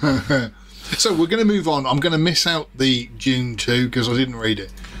 So we're going to move on. I'm going to miss out the June 2 because I didn't read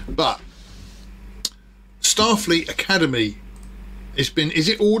it. But Starfleet Academy, is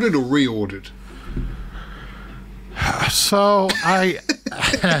it ordered or reordered? So I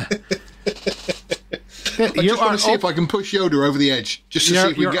just want to see if I can push Yoda over the edge, just to see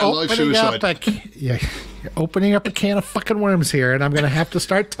if we can get a live suicide. You're opening up a can of fucking worms here, and I'm going to have to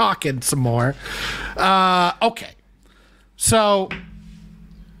start talking some more. Okay. So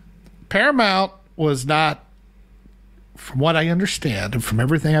Paramount was not, from what I understand, and from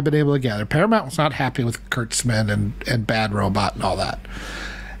everything I've been able to gather, Paramount was not happy with Kurtzman and Bad Robot and all that.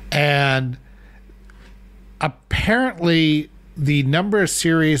 And apparently the number of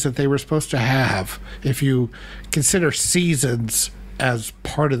series that they were supposed to have, if you consider seasons as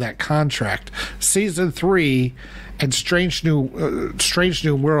part of that contract, season 3 and Strange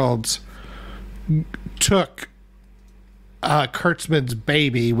New Worlds took Kurtzman's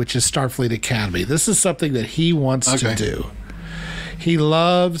baby, which is Starfleet Academy. This is something that he wants to do. He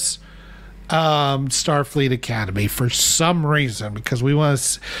loves Starfleet Academy for some reason, because we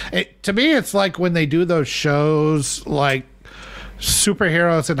want to me, it's like when they do those shows like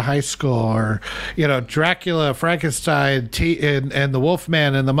superheroes in high school, or Dracula, Frankenstein, and the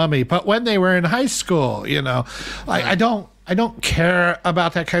Wolfman and the Mummy, but when they were in high school, I don't care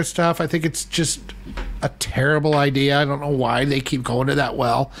about that kind of stuff. I think it's just a terrible idea. I don't know why they keep going to that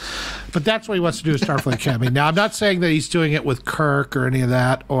well, but that's what he wants to do with Starfleet Academy. Now, I'm not saying that he's doing it with Kirk or any of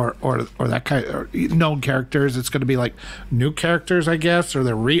that, or that kind of known characters. It's going to be like new characters, I guess, or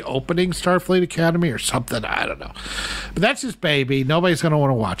they're reopening Starfleet Academy or something. I don't know, but that's his baby. Nobody's going to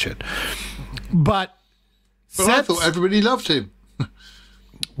want to watch it. But I thought everybody loved him.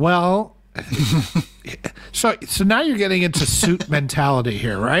 Well. So now you're getting into suit mentality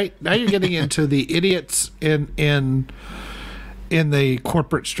here, right? Now you're getting into the idiots in the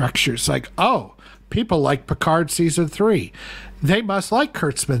corporate structures. Like, oh, people like Picard season 3, they must like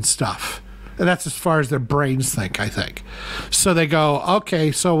Kurtzman stuff, and that's as far as their brains think, I think. So they go,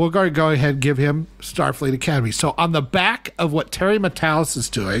 okay, so we're going to go ahead and give him Starfleet Academy. So on the back of what Terry Matalas is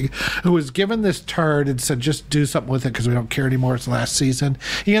doing, who was given this turd and said, just do something with it because we don't care anymore, it's the last season,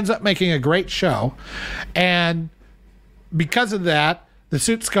 he ends up making a great show. And because of that, the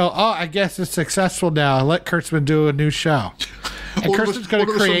suits go, oh, I guess it's successful now. Let Kurtzman do a new show. And Kurtzman's going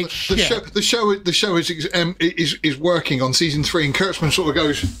to create shit. The show is working on season 3, and Kurtzman sort of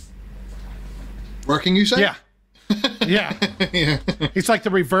goes, working, you say? Yeah. Yeah. Yeah. He's like the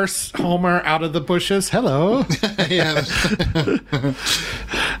reverse Homer out of the bushes. Hello. Yeah.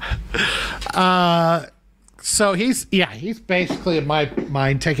 So he's basically, in my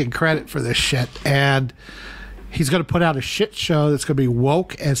mind, taking credit for this shit. And he's going to put out a shit show that's going to be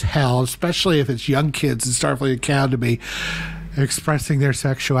woke as hell, especially if it's young kids in Starfleet Academy expressing their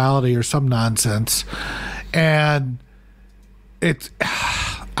sexuality or some nonsense. And it's...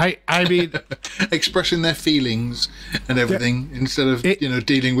 I mean, expressing their feelings and everything instead of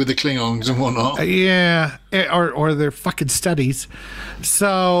dealing with the Klingons and whatnot. Yeah, or their fucking studies.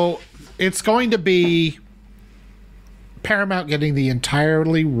 So it's going to be Paramount getting the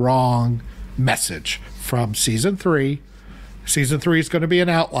entirely wrong message from season 3. Season 3 is going to be an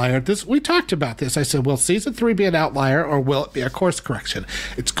outlier. We talked about this. I said, will season 3 be an outlier, or will it be a course correction?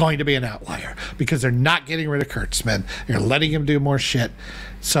 It's going to be an outlier because they're not getting rid of Kurtzman. They're letting him do more shit.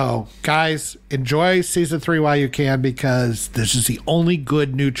 So, guys, enjoy season 3 while you can, because this is the only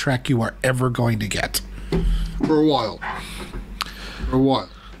good new Trek you are ever going to get. For a while.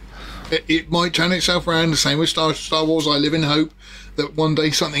 It might turn itself around, the same with Star Wars. I live in hope that one day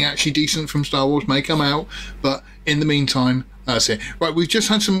something actually decent from Star Wars may come out. But in the meantime, that's it. Right, we've just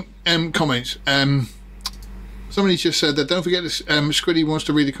had some comments. Somebody just said that, don't forget, Squiddy wants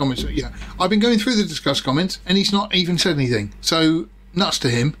to read the comments. Yeah, I've been going through the discussed comments, and he's not even said anything. So, nuts to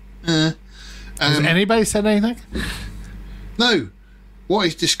him. Has anybody said anything? No. What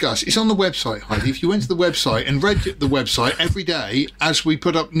is discussed? It's on the website, Heidi. If you went to the website and read the website every day as we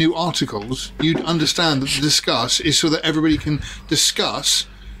put up new articles, you'd understand that the discuss is so that everybody can discuss,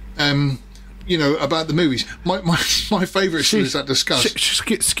 about the movies. My favourite still is that discuss.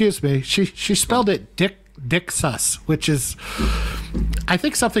 Excuse me. She spelled it Dixus, which is, I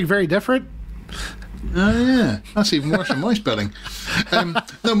think, something very different. Oh, yeah. That's even worse than my spelling.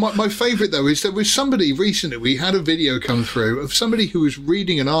 No, my favourite, though, is there was somebody recently, we had a video come through of somebody who was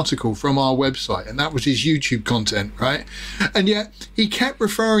reading an article from our website, and that was his YouTube content, right? And yet he kept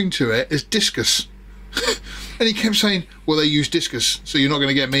referring to it as discus. And he kept saying, well, they use discus, so you're not going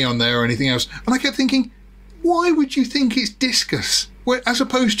to get me on there or anything else. And I kept thinking, why would you think it's discus? As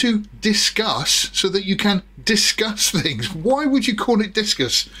opposed to discuss, so that you can discuss things. Why would you call it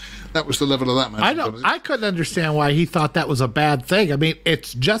discus? That was the level of that, man. I couldn't understand why he thought that was a bad thing. I mean,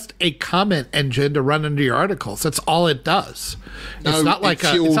 it's just a comment engine to run into your articles. That's all it does. It's not like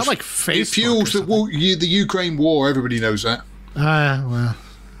it's not like Facebook. It fuels the Ukraine war. Everybody knows that. Well.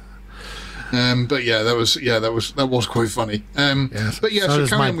 But yeah, that was quite funny. Yes. But yeah, so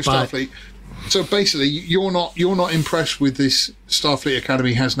carrying on with Starfleet. So basically, you're not impressed with this Starfleet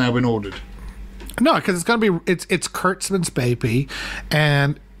Academy has now been ordered. No, because it's going to be it's Kurtzman's baby,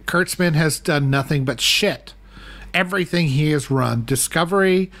 and Kurtzman has done nothing but shit. Everything he has run,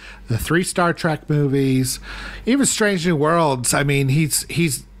 Discovery, the 3 Star Trek movies, even Strange New Worlds. I mean,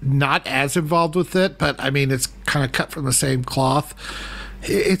 he's not as involved with it, but I mean, it's kind of cut from the same cloth.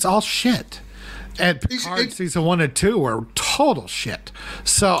 It's all shit. And Picard season 1 and 2 were total shit.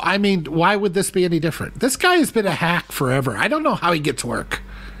 So, I mean, why would this be any different? This guy has been a hack forever. I don't know how he gets work.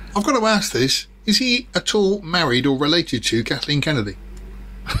 I've got to ask this. Is he at all married or related to Kathleen Kennedy?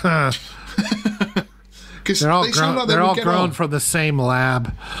 Because they're all grown from the same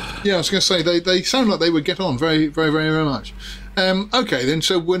lab. Yeah, I was going to say, they sound like they would get on very, very, very, very much. Okay, then,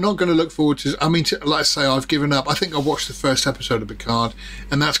 so we're not going to look forward to... I mean, let's say I've given up. I think I watched the first episode of Picard,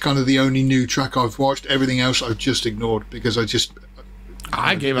 and that's kind of the only new track I've watched. Everything else I've just ignored because I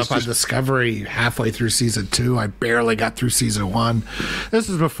gave up on Discovery halfway through season 2. I barely got through season 1. This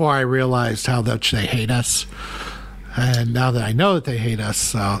is before I realized how much they hate us. And now that I know that they hate us,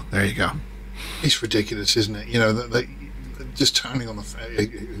 so there you go. It's ridiculous, isn't it? You know, they just turning on the...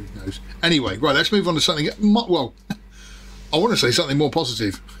 Who knows? Anyway, right, let's move on to something... Well, I want to say something more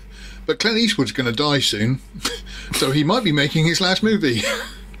positive. But Clint Eastwood's going to die soon. So he might be making his last movie.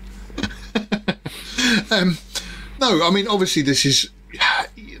 No, I mean, obviously this is...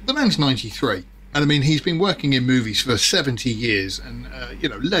 The man's 93. And I mean, he's been working in movies for 70 years, and,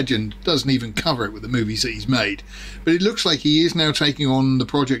 legend doesn't even cover it with the movies that he's made. But it looks like he is now taking on the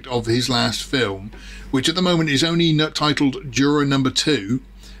project of his last film, which at the moment is only titled Juror Number 2,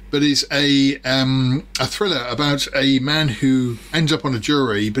 but is a thriller about a man who ends up on a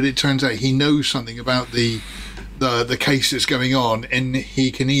jury, but it turns out he knows something about the case that's going on, and he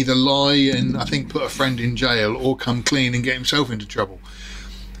can either lie and, I think, put a friend in jail or come clean and get himself into trouble.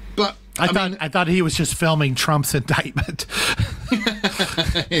 But I thought he was just filming Trump's indictment.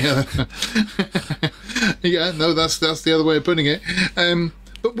 Yeah, yeah. No, that's the other way of putting it.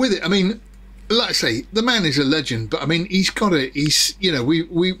 But with it, I mean, like I say, the man is a legend. But I mean, he's got it. He's, you know, we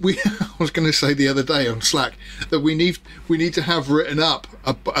I was going to say the other day on Slack that we need to have written up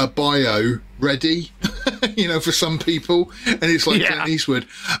a bio ready, you know, for some people. And it's like Clint Eastwood,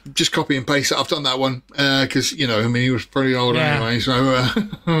 just copy and paste it. I've done that one because, you know, I mean, he was pretty old anyway. So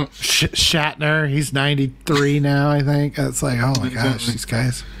Shatner, he's 93 now, I think. It's like, oh my gosh, these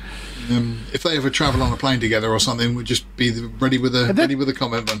guys. If they ever travel on a plane together or something, we'd just be ready with a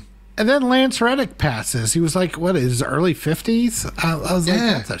comment button. And then Lance Reddick passes. He was like, what, his early 50s? I was like,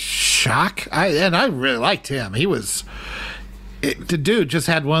 that's a shock. I really liked him. He was... the dude just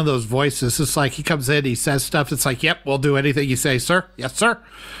had one of those voices. It's like he comes in, he says stuff. It's like, yep, we'll do anything you say, sir. Yes, sir.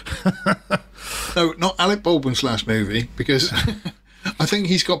 No, not Alec Baldwin's last movie, because I think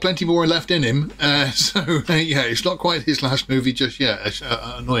he's got plenty more left in him. Yeah, it's not quite his last movie just yet,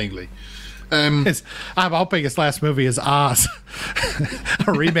 annoyingly. I'm hoping his last movie is Oz,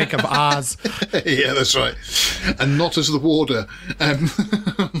 a remake of Oz. Yeah, that's right. And not as the Warder.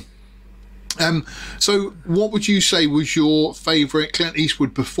 So what would you say was your favourite Clint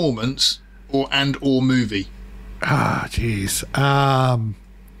Eastwood performance or movie? Ah, jeez.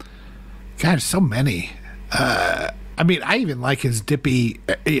 God, so many. I mean, I even like his dippy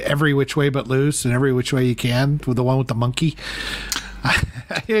Every Which Way But Loose and Every Which Way You Can, with the one with the monkey.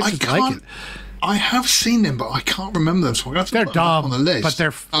 I just like it. I have seen them, but I can't remember them. So I'm going to they're put dumb them on the list. but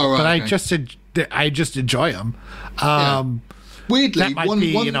they're. Oh, right, but I just enjoy them. Weirdly, that might be,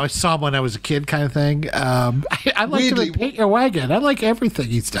 you know, I saw him when I was a kid, kind of thing. I like him in Paint Your Wagon. I like everything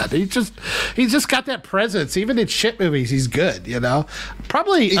he's done. He's just got that presence. Even in shit movies, he's good. You know,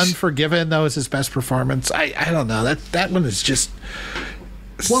 probably Unforgiven though is his best performance. I don't know, that one is just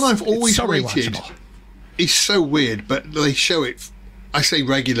one I've always so rated. It's so weird, but they show it. I say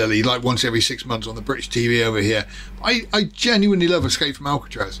regularly, like once every 6 months on the British TV over here. I genuinely love Escape from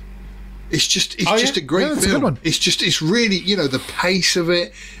Alcatraz. It's just a great film. It's really, you know, the pace of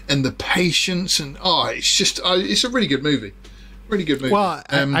it and the patience and it's a really good movie. Really good movie. Well,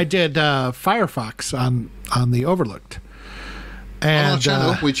 I did Firefox on the Overlooked. And, on our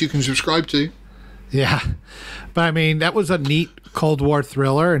channel, which you can subscribe to. Yeah. But I mean, that was a neat Cold War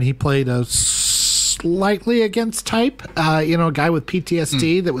thriller, and he played a slightly against type, you know, a guy with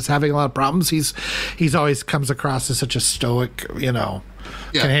PTSD that was having a lot of problems. He's always comes across as such a stoic, you know,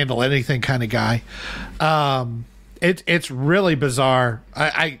 can handle anything kind of guy. It's really bizarre.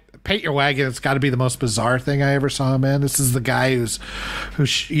 I Paint Your Wagon, it's got to be the most bizarre thing I ever saw him in. This is the guy who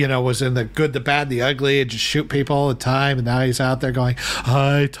you know, was in The Good, the Bad, the Ugly, and just shoot people all the time, and now he's out there going,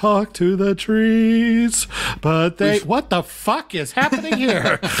 I talk to the trees, but what the fuck is happening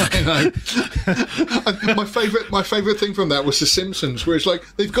here? I know. My favorite thing from that was The Simpsons, where it's like,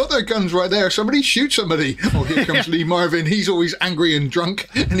 they've got their guns right there, somebody shoot somebody. Oh, here comes Lee Marvin. He's always angry and drunk,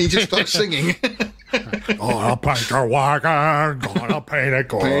 and he just starts singing. Gonna paint your wagon, gonna paint it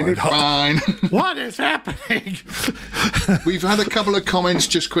good. Paint it fine. What is happening? We've had a couple of comments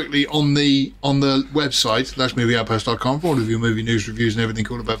just quickly on the website, lastmovieoutpost.com, for all of your movie news, reviews, and everything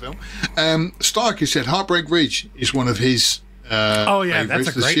cool about film. Stark has said Heartbreak Ridge is one of his favorites.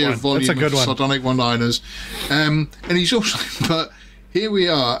 That's a great one. Volume That's a good one. Sardonic one-liners. And he's also, but here we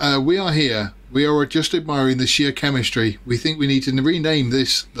are. We are here. We are just admiring the sheer chemistry. We think we need to rename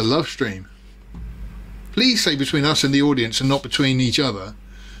this the Love Stream. Please say between us and the audience and not between each other.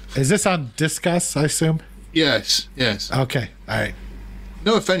 Is this on Discuss, I assume? Yes. Okay, all right.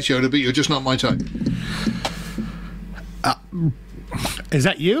 No offense, Yoda, but you're just not my type. Is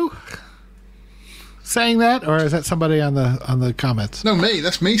that you saying that, or is that somebody on the comments? No, me.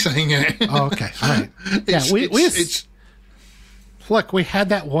 That's me saying it. Oh, okay, all right. Look, we had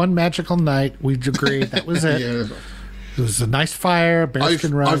that one magical night. We agreed that was it. Yeah. It was a nice fire,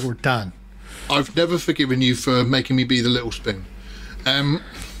 bearskin rug. We're done. I've never forgiven you for making me be the little spoon.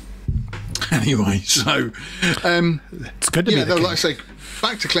 Anyway, so it's good to be. Like I say,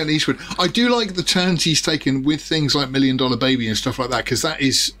 back to Clint Eastwood. I do like the turns he's taken with things like $1 Million Baby and stuff like that, because that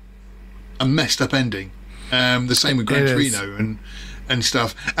is a messed up ending. The same with Gran Torino and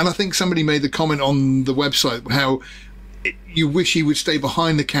stuff. And I think somebody made the comment on the website how you wish he would stay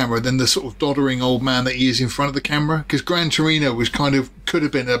behind the camera than the sort of doddering old man that he is in front of the camera, because Gran Torino could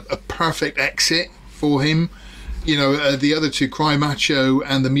have been a perfect exit for him. You know, the other two, Cry Macho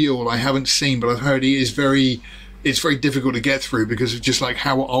and The Mule, I haven't seen, but I've heard it's very difficult to get through because of just like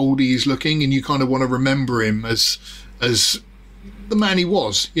how old he is looking, and you kind of want to remember him as the man he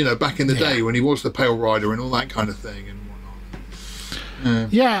was, you know, back in the day when he was the Pale Rider and all that kind of thing and whatnot.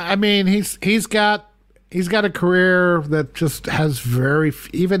 Yeah, I mean, he's got a career that just has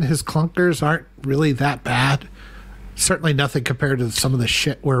even his clunkers aren't really that bad. Certainly nothing compared to some of the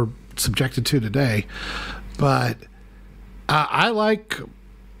shit we're subjected to today. But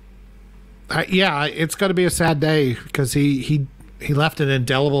it's going to be a sad day because he left an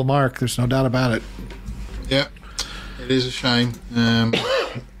indelible mark. There's no doubt about it. Yeah, it is a shame.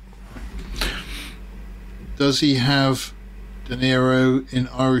 Does he have De Niro in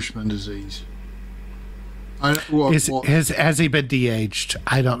Irishman disease? Has he been de-aged?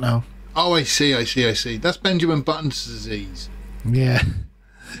 I don't know. Oh, I see. That's Benjamin Button's disease. Yeah.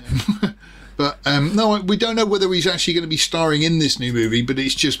 But no, we don't know whether he's actually going to be starring in this new movie, but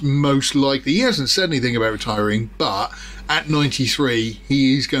it's just most likely. He hasn't said anything about retiring, but at 93,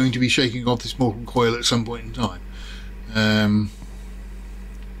 he is going to be shaking off this mortal coil at some point in time.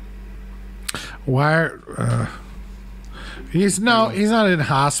 He's not in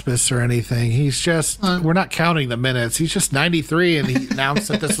hospice or anything. He's just we're not counting the minutes. He's just 93, and he announced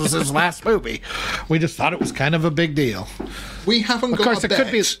that this was his last movie. We just thought it was kind of a big deal. We haven't got a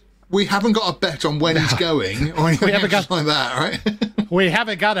bet. We haven't got a bet on when he's going or anything like that, right? We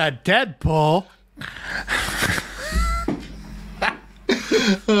haven't got a Deadpool.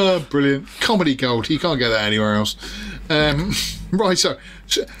 Oh, brilliant. Comedy gold. You can't get that anywhere else. Right, so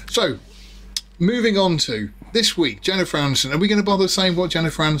moving on to this week, Jennifer Aniston. Are we going to bother saying what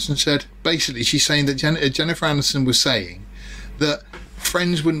Jennifer Aniston said? Basically, she's saying that Jennifer Aniston was saying that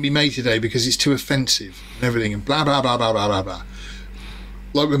Friends wouldn't be made today because it's too offensive and everything and blah, blah, blah, blah, blah, blah, blah.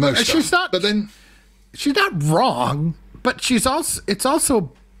 Like with most stuff. But then she's not wrong, but it's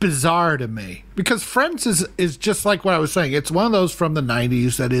also bizarre to me because Friends is just like what I was saying. It's one of those from the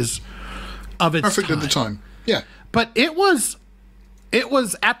 90s that is of its perfect time. At the time. Yeah. But it was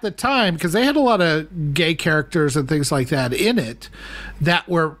at the time because they had a lot of gay characters and things like that in it that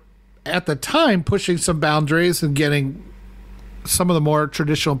were at the time pushing some boundaries and getting some of the more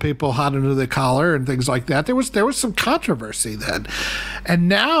traditional people hot under the collar and things like that. There was some controversy then, and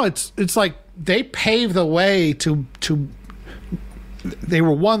now it's like they paved the way to. They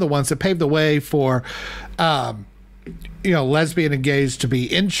were one of the ones that paved the way for, lesbian and gays to be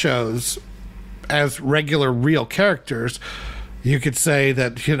in shows as regular, real characters. You could say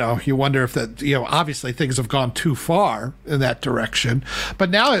that, you wonder if that, obviously things have gone too far in that direction.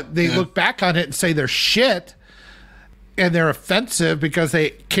 But now they look back on it and say they're shit and they're offensive because they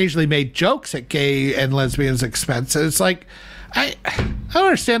occasionally made jokes at gay and lesbians' expense. It's like, I don't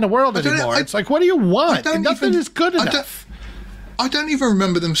understand the world anymore. It's like, what do you want? Nothing is good enough. I don't even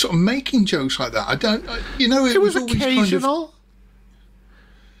remember them sort of making jokes like that. It was occasional.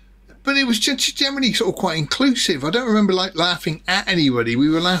 But it was just generally sort of quite inclusive. I don't remember laughing at anybody. We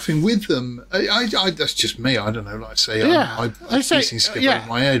were laughing with them. That's just me. I don't know. Like I say, I say things skip over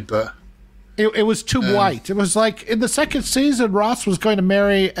my head, but it was too white. It was like in the second season, Ross was going to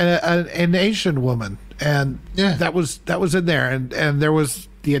marry an Asian woman, and that was in there, and there was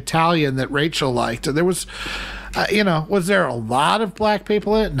the Italian that Rachel liked, and there was. Was there a lot of black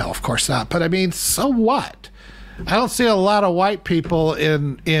people in it? No, of course not. But I mean, so what? I don't see a lot of white people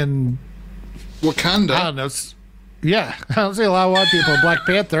in Wakanda. I don't know. I don't see a lot of white people in Black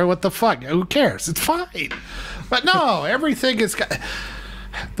Panther. What the fuck? Who cares? It's fine. But no, everything is.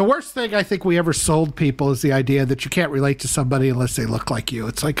 The worst thing I think we ever sold people is the idea that you can't relate to somebody unless they look like you.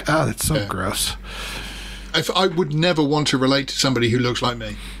 It's like, oh, that's so gross. I would never want to relate to somebody who looks like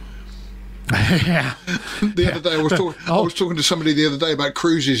me. Yeah. The other day I was talking to somebody the other day about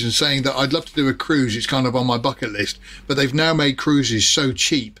cruises and saying that I'd love to do a cruise. It's kind of on my bucket list, but they've now made cruises so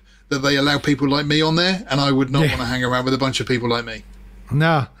cheap that they allow people like me on there, and I would not want to hang around with a bunch of people like me.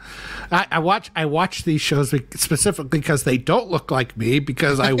 No. I watch these shows specifically because they don't look like me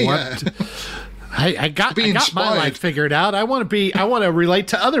because I want I got my life figured out. I want to relate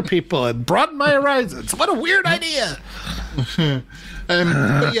to other people and broaden my horizons. What a weird idea.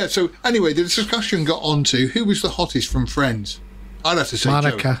 But yeah, so anyway, the discussion got on to who was the hottest from Friends. I'd have to say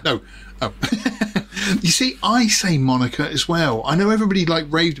Monica. Joey. No. Oh. You see, I say Monica as well. I know everybody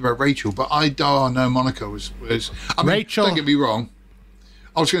raved about Rachel, but no, Monica was I mean, Rachel. Don't get me wrong.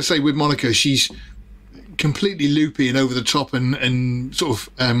 I was going to say with Monica, she's completely loopy and over the top and sort of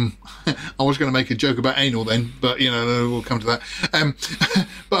I was going to make a joke about anal then, but we'll come to that.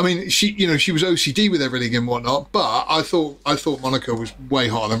 But I mean, she was OCD with everything and whatnot, but I thought Monica was way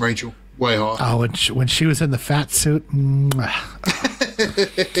hotter than Rachel. Way hotter. Oh, when she was in the fat suit.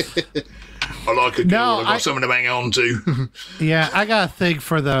 I like a girl. I've got something to hang on to. Yeah, I got a thing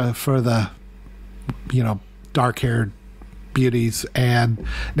for the dark-haired beauties, and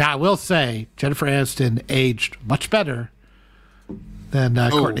now I will say Jennifer Aniston aged much better than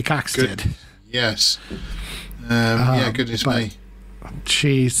Courtney Cox did. Yes. Yeah, goodness me.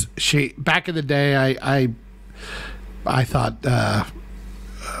 She back in the day, I thought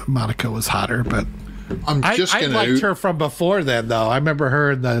Monica was hotter, but I liked her from before then, though. I remember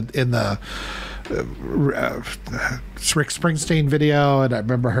her in the Rick Springsteen video, and I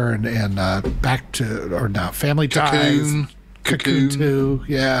remember her in Family Ties. Cocoon 2,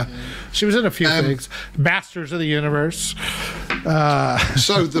 yeah. She was in a few things. Masters of the Universe.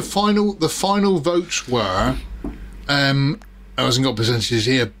 So the final votes were, I hasn't got percentages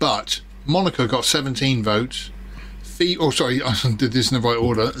here, but Monica got 17 votes. I did this in the right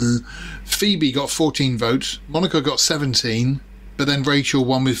order. Phoebe got 14 votes. Monica got 17, but then Rachel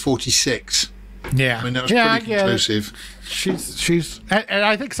won with 46. Yeah, I mean, that was pretty conclusive. She's, and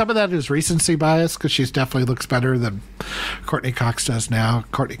I think some of that is recency bias, because she definitely looks better than Courtney Cox does now.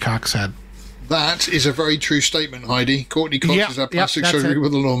 Courtney Cox had. That is a very true statement, Heidi. Courtney Cox has had plastic surgery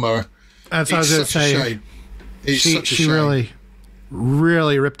with a lawnmower. That's what I was going to say. It's such a shame. She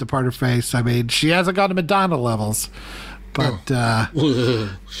really ripped apart her face. I mean, she hasn't gone to Madonna levels, but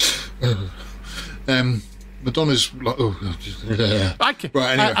Madonna's like, anyway.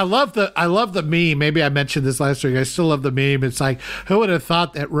 I love the meme. Maybe I mentioned this last week. I still love the meme. It's like, who would have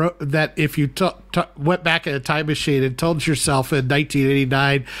thought that if you went back in a time machine and told yourself in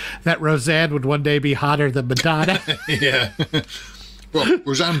 1989 that Roseanne would one day be hotter than Madonna? Yeah. Well,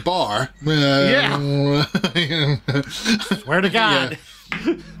 Roseanne Barr. Yeah. Swear to God.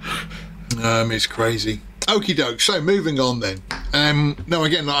 Yeah. It's crazy. Okie doke. So moving on then. Now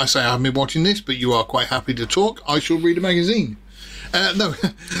again, like I say, I haven't been watching this, but you are quite happy to talk. I shall read a magazine.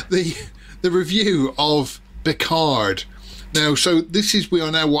 The review of Picard. Now, so we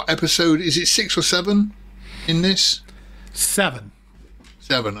are now what episode? Is it 6 or 7 in this? 7.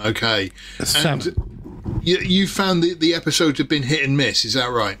 7. Okay. 7. And you found the episodes have been hit and miss. Is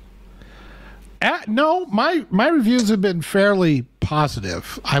that right? No, my reviews have been fairly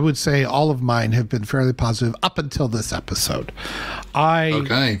positive. I would say all of mine have been fairly positive up until this episode.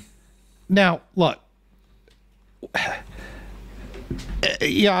 Okay. Now, look.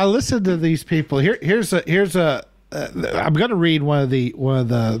 Yeah, I listened to these people. Here's a. I'm going to read one of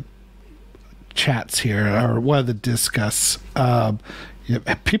the chats here, or one of the discuss.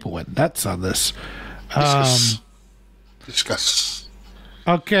 People went nuts on this. Discuss.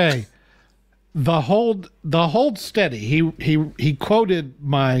 Okay. The hold steady. He quoted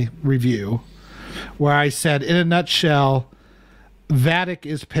my review where I said, in a nutshell, Vadic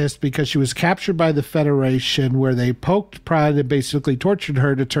is pissed because she was captured by the Federation, where they poked, prodded, and basically tortured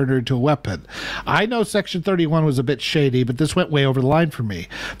her to turn her into a weapon. I know Section 31 was a bit shady, but this went way over the line for me.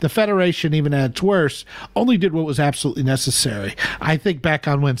 The Federation, even at its worst, only did what was absolutely necessary. I think back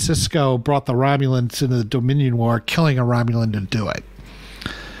on when Cisco brought the Romulans into the Dominion War, killing a Romulan to do it.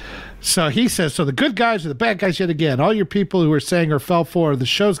 So he says, so the good guys are the bad guys yet again. All your people who are saying or fell for, the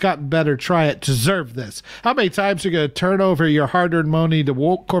show's gotten better, try it, deserve this. How many times are you going to turn over your hard-earned money to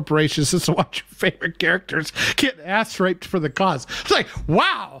woke corporations just to watch your favorite characters get ass raped for the cause? It's like,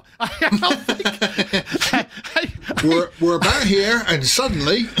 wow. I don't think... We're about here, and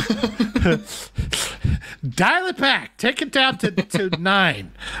suddenly... Dial it back. Take it down to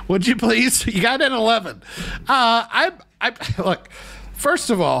 9. Would you please? You got it at 11. Look, first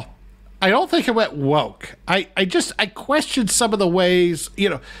of all, I don't think it went woke. I questioned some of the ways,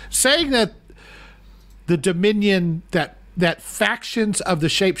 saying that the Dominion, that factions of the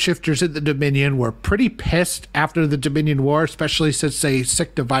shapeshifters in the Dominion were pretty pissed after the Dominion War, especially since they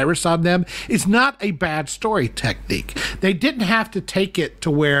sicked the virus on them, is not a bad story technique. They didn't have to take it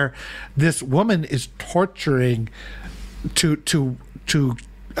to where this woman is torturing to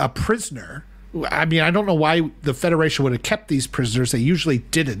a prisoner. I mean, I don't know why the Federation would have kept these prisoners. They usually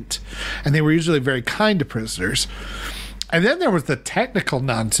didn't. And they were usually very kind to prisoners. And then there was the technical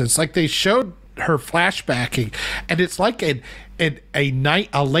nonsense. Like, they showed her flashbacking, and it's like a late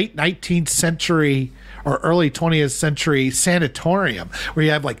 19th century or early 20th century sanatorium where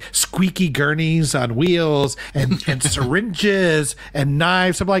you have like squeaky gurneys on wheels and syringes and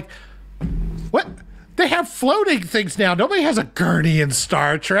knives. I'm like, what? They have floating things now. Nobody has a gurney in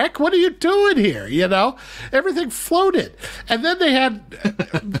Star Trek. What are you doing here? Everything floated. And then they had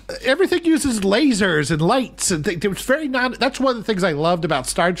everything uses lasers and lights and things. It was that's one of the things I loved about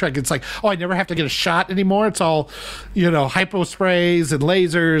Star Trek. It's like, I never have to get a shot anymore. It's all, hypo sprays and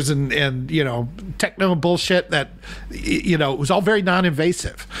lasers and techno bullshit that, it was all very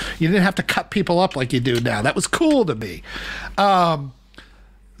non-invasive. You didn't have to cut people up like you do now. That was cool to me.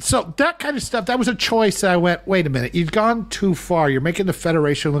 So that kind of stuff, that was a choice that I went, wait a minute, you've gone too far. You're making the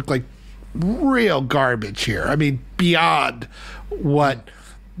Federation look like real garbage here. I mean, beyond what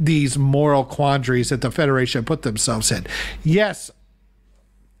these moral quandaries that the Federation put themselves in. Yes,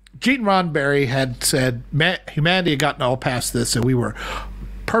 Gene Roddenberry had said humanity had gotten all past this and we were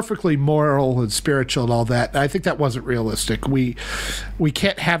perfectly moral and spiritual and all that. And I think that wasn't realistic. We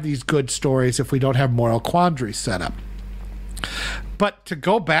can't have these good stories if we don't have moral quandaries set up. But to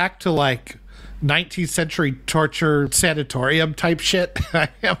go back to like 19th century torture sanatorium type shit,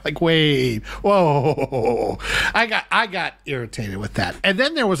 I'm like, wait, whoa. I got irritated with that. And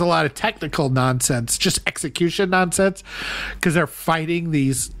then there was a lot of technical nonsense, just execution nonsense, because they're fighting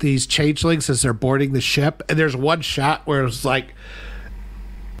these changelings as they're boarding the ship. And there's one shot where it was like,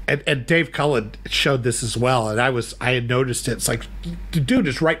 and Dave Cullen showed this as well, and I had noticed it. It's like the dude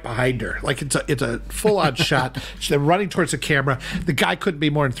is right behind her, like it's a full on shot. They're running towards the camera. The guy couldn't be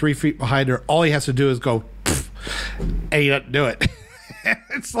more than 3 feet behind her. All he has to do is go, and he doesn't do it.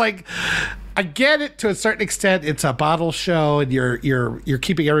 It's like, I get it to a certain extent. It's a bottle show, and you're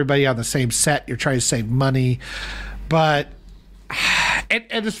keeping everybody on the same set. You're trying to save money, but and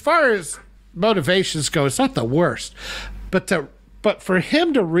as far as motivations go, it's not the worst, But for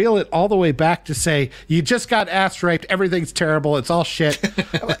him to reel it all the way back to say, you just got ass raped, everything's terrible, it's all shit.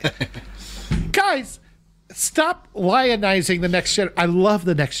 Guys, stop lionizing the next generation. I love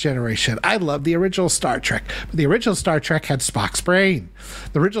the next generation. I love the original Star Trek. But the original Star Trek had Spock's brain.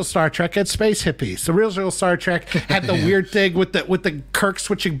 The original Star Trek had space hippies. The original Star Trek had the weird thing with the Kirk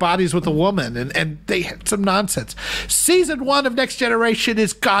switching bodies with a woman, and they had some nonsense. Season 1 of Next Generation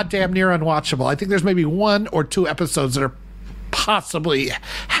is goddamn near unwatchable. I think there's maybe 1 or 2 episodes that are possibly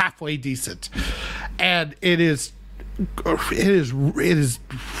halfway decent, and it is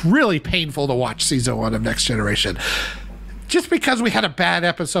really painful to watch season 1 of Next Generation. Just because we had a bad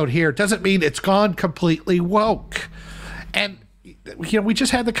episode here doesn't mean it's gone completely woke. And we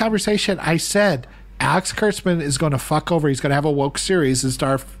just had the conversation. I said Alex Kurtzman is going to fuck over. He's going to have a woke series in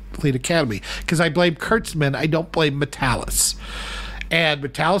Starfleet Academy, because I blame Kurtzman. I don't blame Metalis. And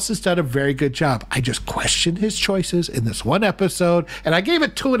Metalis has done a very good job. I just questioned his choices in this one episode, and I gave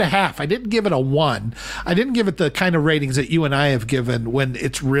it 2.5. I didn't give it a 1. I didn't give it the kind of ratings that you and I have given when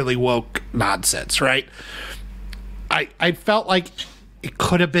it's really woke nonsense, right? I felt like it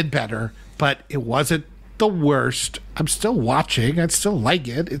could have been better, but it wasn't the worst. I'm still watching. I still like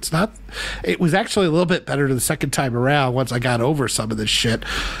it. It was actually a little bit better the second time around once I got over some of this shit.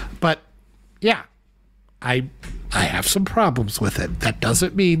 But yeah, I have some problems with it. That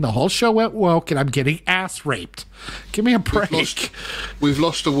doesn't mean the whole show went woke and I'm getting ass raped. Give me a break. We've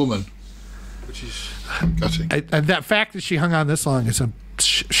lost a woman, which is gutting. And that fact that she hung on this long is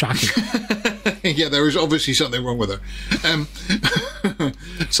shocking. Yeah, there is obviously something wrong with her.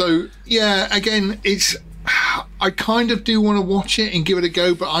 So, yeah, again, I kind of do want to watch it and give it a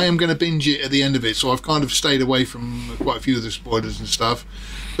go, but I am going to binge it at the end of it. So I've kind of stayed away from quite a few of the spoilers and stuff.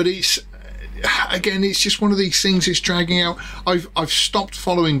 But it's just one of these things. It's dragging out. I've stopped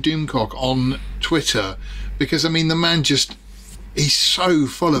following Doomcock on Twitter because, I mean, the man he's so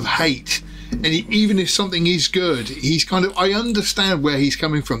full of hate. And even if something is good, he's kind of, I understand where he's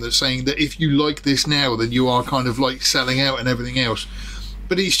coming from. That's saying that if you like this now, then you are kind of like selling out and everything else.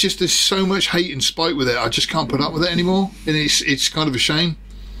 But it's just, there's so much hate and spite with it. I just can't put up with it anymore. And it's kind of a shame.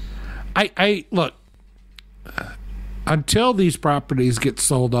 I look, until these properties get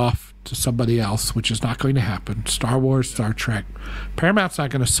sold off to somebody else, which is not going to happen. Star Wars, Star Trek. Paramount's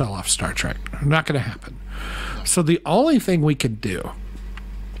not going to sell off Star Trek. Not going to happen. So the only thing we can do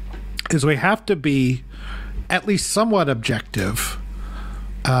is we have to be at least somewhat objective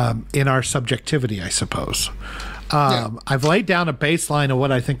in our subjectivity, I suppose. I've laid down a baseline of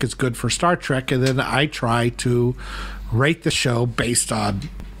what I think is good for Star Trek, and then I try to rate the show based on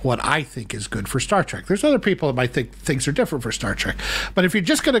what I think is good for Star Trek. There's other people that might think things are different for Star Trek. But if you're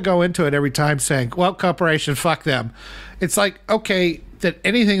just going to go into it every time saying, well, corporation, fuck them, it's like, okay, that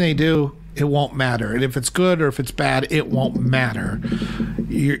anything they do, it won't matter. And if it's good or if it's bad, it won't matter.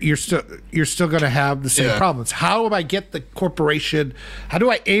 You're still going to have the same problems. How do I get the corporation? How do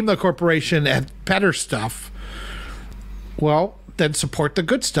I aim the corporation at better stuff? Well, then support the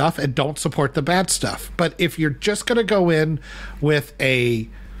good stuff and don't support the bad stuff. But if you're just going to go in with a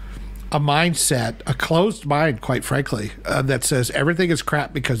mindset, a closed mind, quite frankly, that says everything is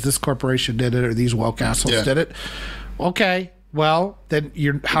crap because this corporation did it or these woke assholes did it, okay. Well,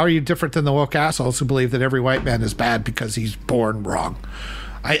 then how are you different than the woke assholes who believe that every white man is bad because he's born wrong?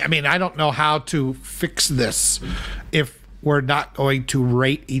 I mean, I don't know how to fix this if we're not going to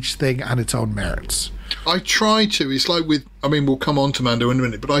rate each thing on its own merits. I try to. It's like we'll come on to Mando in a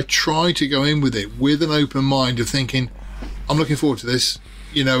minute, but I try to go in with it with an open mind of thinking, I'm looking forward to this.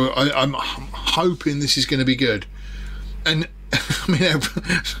 you know, I'm hoping this is going to be good. And I mean,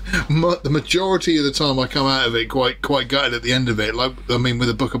 the majority of the time I come out of it quite gutted at the end of it. Like, I mean, with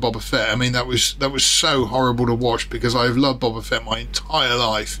the Book of Boba Fett, I mean, that was so horrible to watch because I've loved Boba Fett my entire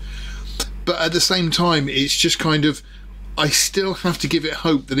life. But at the same time, it's just kind of, I still have to give it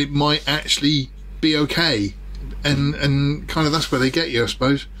hope that it might actually be okay, and kind of that's where they get you, I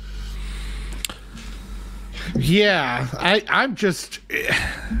suppose. Yeah, I'm just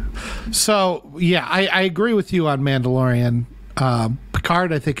so yeah. I agree with you on Mandalorian.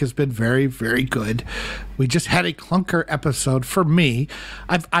 Picard, I think, has been very, very good. We just had a clunker episode for me.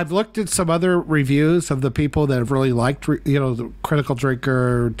 I've looked at some other reviews of the people that have really liked, you know, the Critical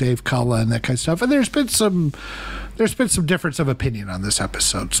Drinker, Dave Cullen, that kind of stuff, and there's been some difference of opinion on this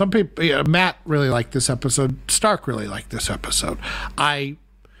episode. Some people, you know, Matt really liked this episode. Stark really liked this episode. I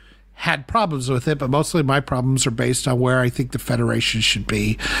had problems with it, but mostly my problems are based on where I think the Federation should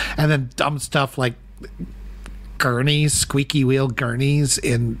be, and then dumb stuff like gurneys, squeaky wheel gurneys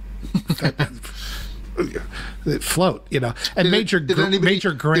in that float, you know. And Major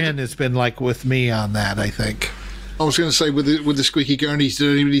Grin has been like with me on that, I think. I was going to say with the squeaky gurneys,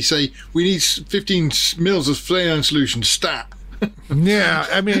 did anybody say we need 15 mils of Flayon solution stat? Yeah,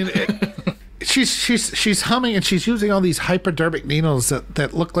 I mean, she's humming and she's using all these hypodermic needles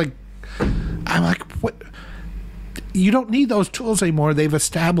that look like. I'm like, what? You don't need those tools anymore. They've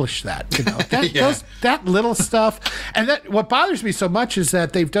established that, you know. That little stuff, and that what bothers me so much is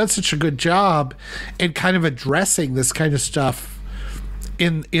that they've done such a good job in kind of addressing this kind of stuff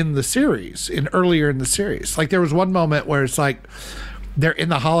in the series, earlier in the series. Like there was one moment where it's like they're in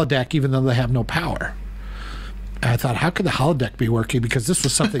the holodeck even though they have no power. And I thought, how could the holodeck be working? Because this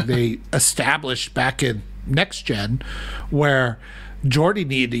was something they established back in Next Gen, where Geordi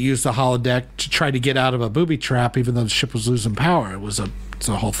needed to use the holodeck to try to get out of a booby trap, even though the ship was losing power. It's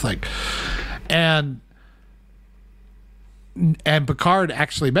a whole thing, and Picard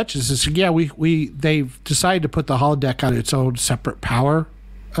actually mentions this. Yeah, they've decided to put the holodeck on its own separate power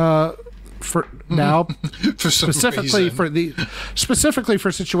for now, specifically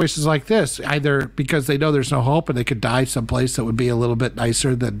for situations like this, either because they know there's no hope and they could die someplace that would be a little bit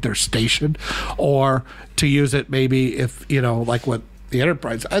nicer than their station, or to use it maybe if, you know, like what the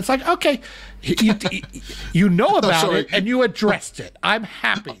Enterprise. It's like, okay, you know about it and you addressed it. I'm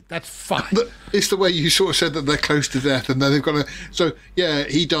happy. That's fine. It's the way you sort of said that they're close to death and then they've got to. So yeah,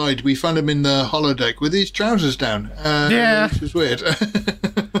 he died. We found him in the holodeck with his trousers down. Yeah, which is weird.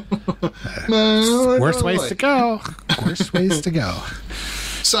 Worst ways to go. Worst ways to go.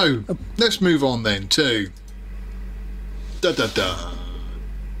 So let's move on then to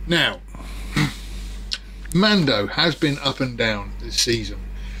now. Mando has been up and down this season.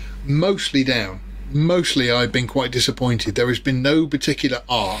 Mostly down. Mostly I've been quite disappointed. There has been no particular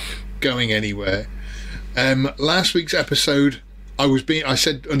arc going anywhere. Last week's episode, I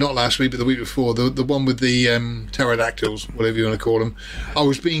said, not last week, but the week before, the one with the pterodactyls, whatever you want to call them, I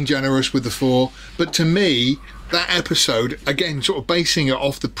was being generous with the 4. But to me, that episode, again, sort of basing it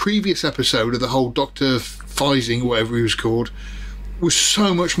off the previous episode of the whole Dr. Feising, whatever he was called, was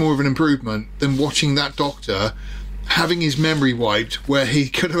so much more of an improvement than watching that doctor having his memory wiped, where he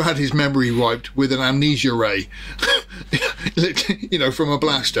could have had his memory wiped with an amnesia ray, you know, from a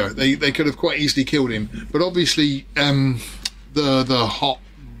blaster. They could have quite easily killed him, but obviously the hot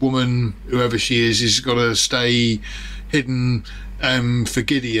woman, whoever she is got to stay hidden for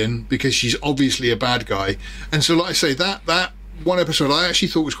Gideon because she's obviously a bad guy. And so, like I say, that one episode I actually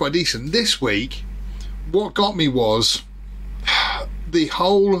thought was quite decent. This week, what got me was the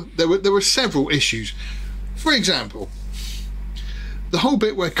whole. There were several issues. For example, the whole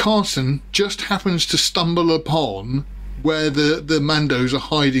bit where Carson just happens to stumble upon where the Mandos are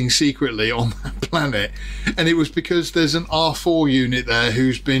hiding secretly on that planet, and it was because there's an R4 unit there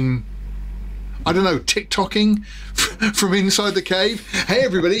who's been, I don't know, TikToking from inside the cave. Hey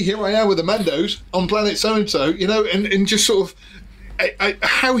everybody, here I am with the Mandos on planet so-and-so, you know, and just sort of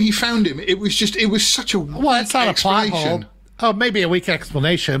how he found him. It was such a weak it's not a plot explanation. hole. Oh, maybe a weak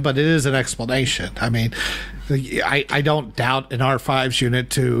explanation, but it is an explanation. I mean, I don't doubt an R5's unit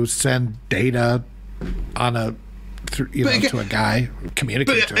to send data on to a guy,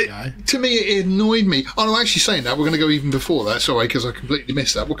 communicate to a guy. To me, it annoyed me. Oh, no, actually saying that, we're going to go even before that. Sorry, because I completely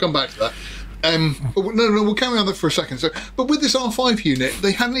missed that. We'll come back to that. No, we'll carry on that for a second. So, but with this R5 unit,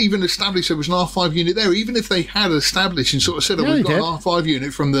 they hadn't even established there was an R5 unit there. Even if they had established and sort of said, "Oh, we've got an R5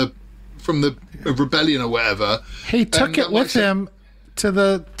 unit from the rebellion or whatever." He took it with him to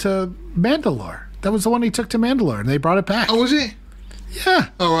Mandalore. That was the one he took to Mandalore, and they brought it back. Oh, was it? Yeah.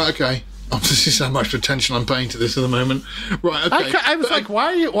 Oh, right, okay. This is how much attention I'm paying to this at the moment. Right, okay. I was like,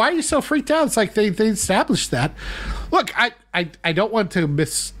 why are you so freaked out? It's like they established that. Look, I don't want to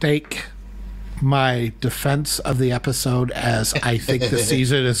mistake my defense of the episode as I think the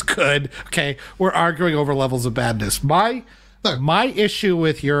season is good. Okay, we're arguing over levels of badness. My issue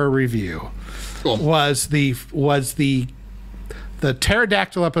with your review was the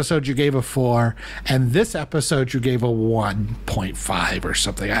pterodactyl episode you gave a 4, and this episode you gave a 1.5 or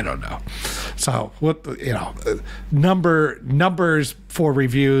something. I don't know. So what, numbers for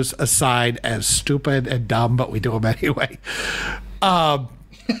reviews aside, as stupid and dumb, but we do them anyway.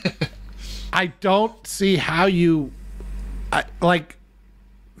 I don't see how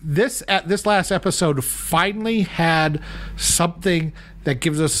this last episode finally had something that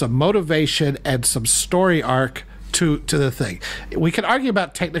gives us some motivation and some story arc to the thing. We can argue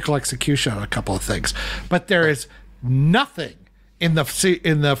about technical execution on a couple of things, but there is nothing in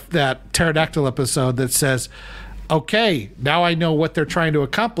that pterodactyl episode that says, okay, now I know what they're trying to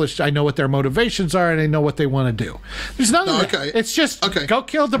accomplish. I know what their motivations are, and I know what they want to do. There's none of that. It's just go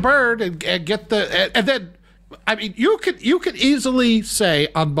kill the bird and get and then. I mean, you could easily say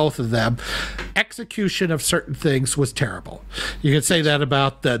on both of them, execution of certain things was terrible. You could say that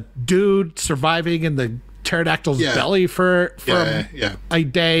about the dude surviving in the pterodactyl's belly for a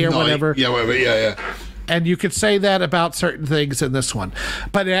day or whatever. Yeah. And you could say that about certain things in this one.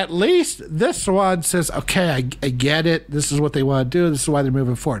 But at least this one says, okay, I get it. This is what they want to do. This is why they're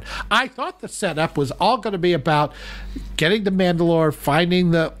moving forward. I thought the setup was all going to be about getting to Mandalore,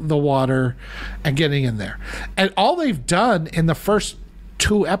 finding the water, and getting in there. And all they've done in the first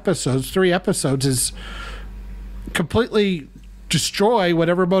 3 episodes, is completely destroy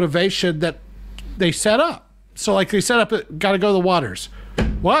whatever motivation that they set up. So, like, they set up, got to go to the waters.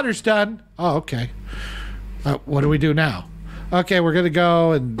 Water's done. Oh, okay. What do we do now? Okay, we're gonna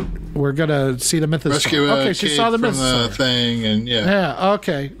go and we're gonna see the mythosaur. Rescue okay, she saw the mythosaur thing, and yeah.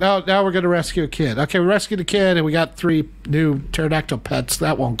 Okay, now we're gonna rescue a kid. Okay, we rescued a kid, and we got 3 new pterodactyl pets.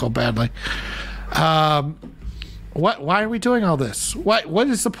 That won't go badly. Why are we doing all this? What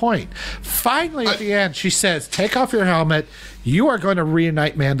is the point? Finally, at the end, she says, "Take off your helmet. You are going to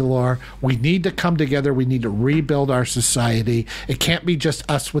reunite Mandalore. We need to come together. We need to rebuild our society. It can't be just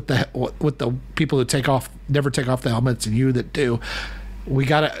us with the people who never take off the helmets, and you that do. We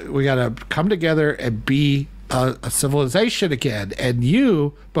gotta come together and be a civilization again. And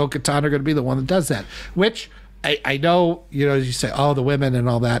you, Bo-Katan, are going to be the one that does that." Which I know, you say, oh, the women and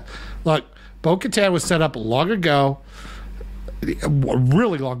all that. Look, Bo-Katan was set up long ago.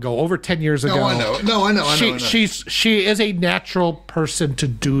 Really long ago, over 10 years ago. I know. She is a natural person to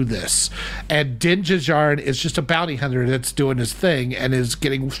do this, and Din Djarin is just a bounty hunter that's doing his thing and is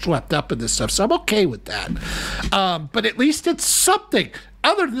getting swept up in this stuff. So I'm okay with that. But at least it's something.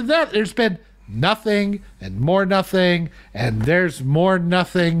 Other than that, there's been nothing and more nothing, and there's more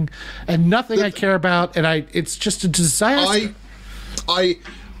nothing and nothing I care about, and it's just a disaster. I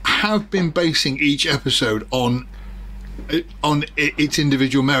have been basing each episode on its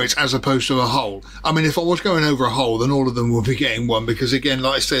individual merits as opposed to a whole. I mean, if I was going over a whole, then all of them would be getting one, because again,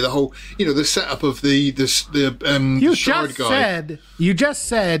 like I say, the whole, the setup of the Shard guy. You just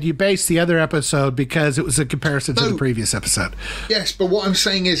said you based the other episode because it was a comparison to the previous episode. Yes, but what I'm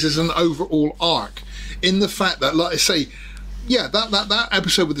saying is an overall arc, in the fact that, like I say, that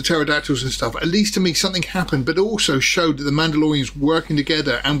episode with the pterodactyls and stuff, at least to me something happened, but also showed that the Mandalorians working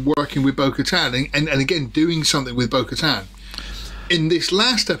together and working with Bo-Katan, and again doing something with Bo-Katan. In this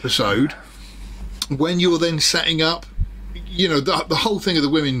last episode, when you're then setting up, the whole thing of the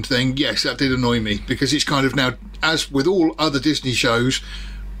women thing, yes, that did annoy me, because it's kind of now, as with all other Disney shows,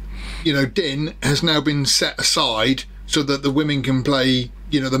 Din has now been set aside so that the women can play,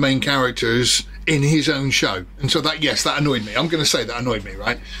 the main characters in his own show. And so that annoyed me. I'm going to say that annoyed me,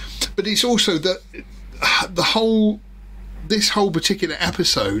 right? But it's also that this whole particular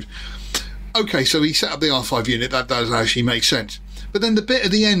episode, okay, so he set up the R5 unit, that does actually make sense. But then the bit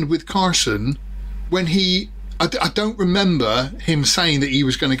at the end with Carson, when I don't remember him saying that he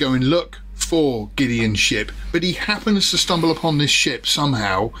was going to go and look for Gideon's ship, but he happens to stumble upon this ship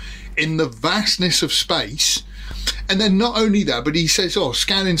somehow in the vastness of space. And then not only that, but he says, oh,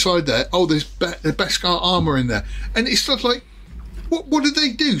 scan inside there. Oh, there's Beskar armor in there. And it's stuff like, what did they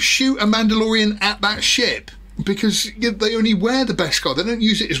do? Shoot a Mandalorian at that ship? Because they only wear the Beskar. They don't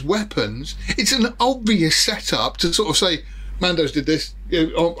use it as weapons. It's an obvious setup to sort of say, Mando's did this.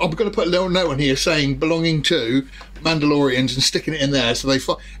 I'm going to put a little note on here saying belonging to Mandalorians and sticking it in there so they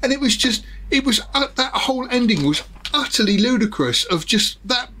fight. And it was that whole ending was utterly ludicrous of just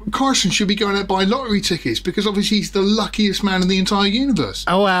that Carson should be going out buying lottery tickets because obviously he's the luckiest man in the entire universe.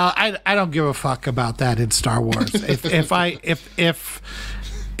 Oh well, I don't give a fuck about that in Star Wars.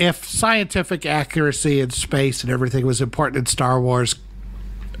 If scientific accuracy in space and everything was important in Star Wars,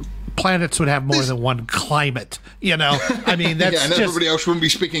 planets would have more than one climate. You know, I mean, that's yeah, and just, everybody else wouldn't be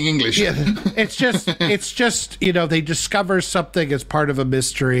speaking English. Yeah, it's just they discover something as part of a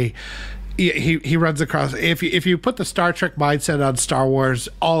mystery. He runs across. If you put the Star Trek mindset on Star Wars,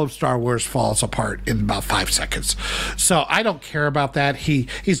 all of Star Wars falls apart in about 5 seconds. So I don't care about that.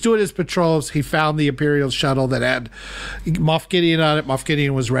 He's doing his patrols. He found the Imperial shuttle that had Moff Gideon on it. Moff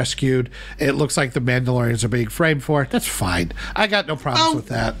Gideon was rescued. It looks like the Mandalorians are being framed for it. That's fine. I got no problems with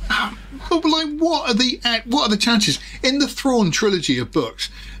that. But like, what are the chances in the Thrawn trilogy of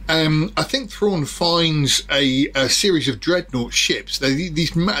books? I think Thrawn finds a series of dreadnought ships. I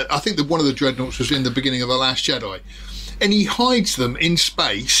think that one of the dreadnoughts was in the beginning of The Last Jedi, and he hides them in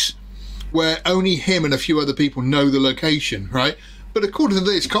space where only him and a few other people know the location, right? But according to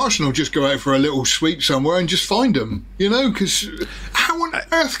this, Carson will just go out for a little sweep somewhere and just find them, you know? Because how on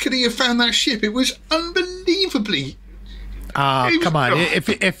earth could he have found that ship? It was unbelievably. Come on!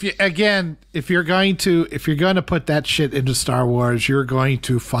 If you're going to put that shit into Star Wars, you're going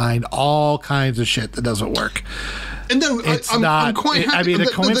to find all kinds of shit that doesn't work. And no, I'm quite happy. I mean,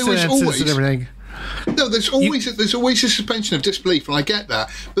 the coincidences and everything. No, there's always a suspension of disbelief, and I get that.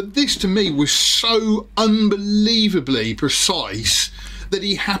 But this, to me, was so unbelievably precise that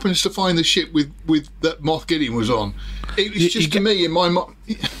he happens to find the ship with that Moff Gideon was on. It was just, to me, in my mind.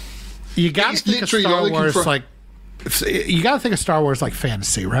 You got to think of Star Wars like. You got to think of Star Wars like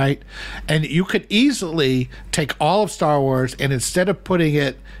fantasy, right? And you could easily take all of Star Wars and instead of putting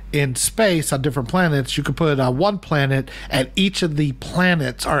it in space on different planets, you could put it on one planet, and each of the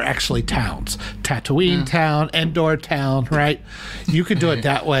planets are actually towns. Tatooine town, Endor town, right? You could do it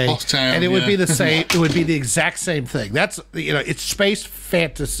that way, and it would be the same. It would be the exact same thing. That's it's space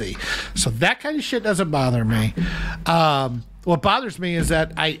fantasy, so that kind of shit doesn't bother me. What bothers me is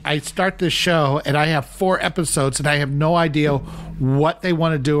that I start this show and I have 4 episodes and I have no idea what they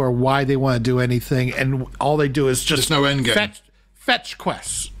want to do or why they want to do anything, and all they do is just there's no end game. Fetch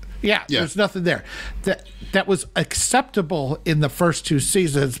quests. Yeah, there's nothing there. That was acceptable in the first 2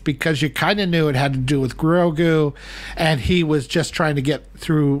 seasons because you kind of knew it had to do with Grogu, and he was just trying to get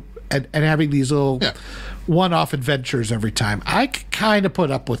through and having these little one-off adventures every time. I could kind of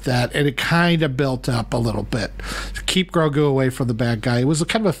put up with that, and it kind of built up a little bit to keep Grogu away from the bad guy. It was a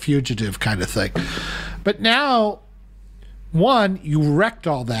kind of a fugitive kind of thing. But now, one, you wrecked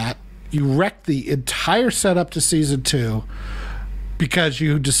all that. You wrecked the entire setup to season 2 because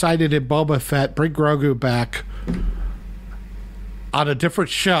you decided in Boba Fett, bring Grogu back on a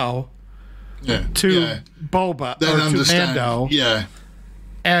different show to Boba or to Mando. Yeah.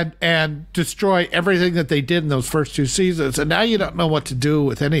 And destroy everything that they did in those first 2 seasons, and now you don't know what to do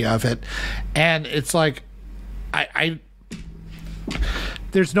with any of it, and it's like,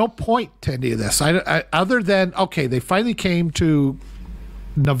 there's no point to any of this. I other than they finally came to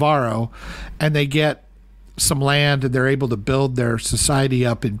Navarro, and they get some land, and they're able to build their society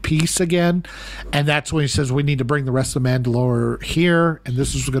up in peace again, and that's when he says we need to bring the rest of Mandalore here, and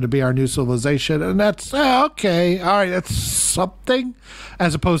this is going to be our new civilization, and that's okay, all right, that's something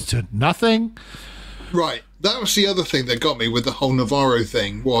as opposed to nothing. Right, that was the other thing that got me with the whole Navarro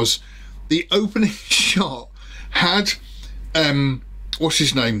thing, was the opening shot had what's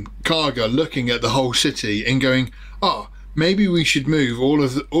his name, Karga, looking at the whole city and going, maybe we should move all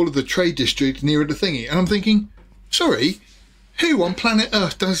of the trade districts nearer the thingy. And I'm thinking, sorry, who on planet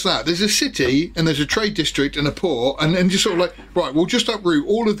Earth does that? There's a city and there's a trade district and a port, and just sort of like, right, we'll just uproot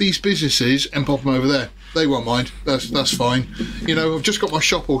all of these businesses and pop them over there. They won't mind. That's fine. I've just got my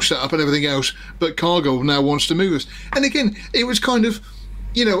shop all set up and everything else, but Cargo now wants to move us. And again, it was kind of,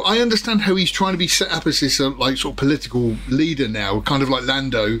 I understand how he's trying to be set up as this sort of political leader now, kind of like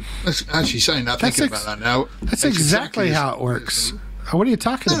Lando. That's actually saying that, thinking about that now. That's exactly how it works. What are you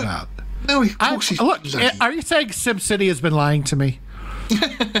talking about? No, of course he's look, are you saying SimCity has been lying to me?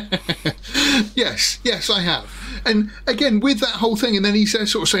 Yes, I have. And again, with that whole thing, and then he's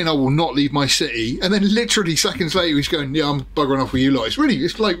sort of saying, I will not leave my city. And then literally seconds later, he's going, yeah, I'm buggering off with you lot.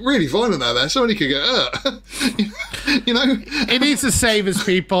 It's like really violent out there. Somebody could get hurt. He needs to save his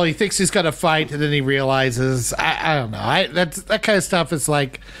people. He thinks he's going to fight, and then he realizes, I don't know. That kind of stuff is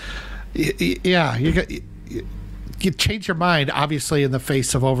like, you change your mind, obviously, in the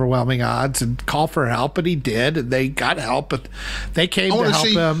face of overwhelming odds, and call for help, and he did, and they got help, but they came to help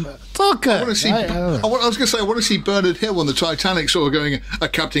him. It's all good. I was going to say, I want to see Bernard Hill on the Titanic sort of going, a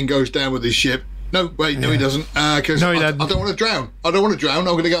captain goes down with his ship, No, wait, no, he doesn't. Because No, he I doesn't. don't want to drown. I don't want to drown. I'm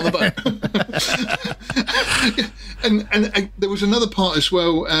going to get on the boat. and there was another part as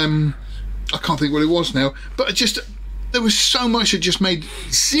well. I can't think what it was now, but there was so much that just made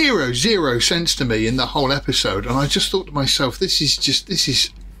zero sense to me in the whole episode, and I just thought to myself,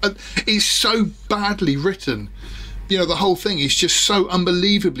 it's so badly written. You know, the whole thing is just so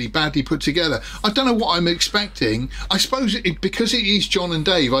unbelievably badly put together. I don't know what I'm expecting. I suppose because it is John and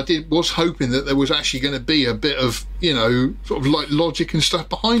Dave, was hoping that there was actually going to be a bit of, you know, sort of like logic and stuff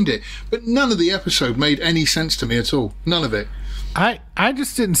behind it. But none of the episode made any sense to me at all. None of it. I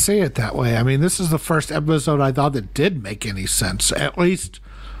just didn't see it that way. I mean, this is the first episode I thought that did make any sense. At least,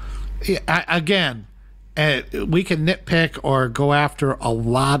 we can nitpick or go after a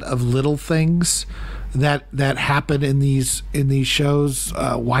lot of little things that happen in these shows.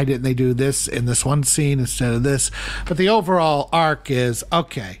 Why didn't they do this in this one scene instead of this? But the overall arc is,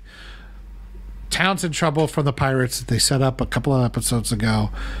 okay, town's in trouble from the pirates that they set up a couple of episodes ago.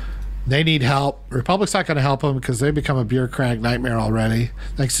 They need help. Republic's not going to help them because they become a bureaucratic nightmare already,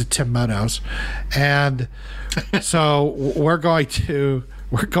 thanks to Tim Meadows. And so we're going to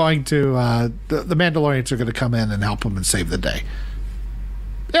the Mandalorians are going to come in and help them and save the day.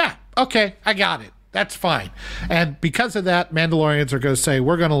 Yeah, okay, I got it. That's fine. And because of that, Mandalorians are going to say,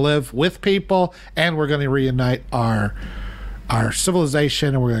 we're going to live with people and we're going to reunite our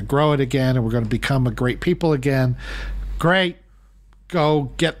civilization and we're going to grow it again and we're going to become a great people again. Great.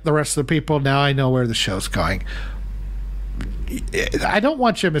 Go get the rest of the people. Now I know where the show's going. I don't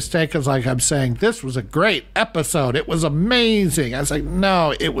want you to mistake us like I'm saying this was a great episode. It was amazing. I was like,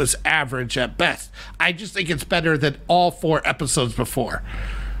 no, it was average at best. I just think it's better than all 4 episodes before.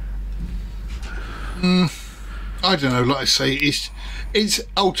 I don't know. Like I say, it's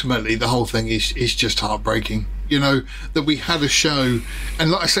ultimately the whole thing is just heartbreaking. You know, that we had a show, and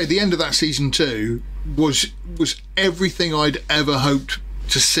like I say, the end of that season 2 was everything I'd ever hoped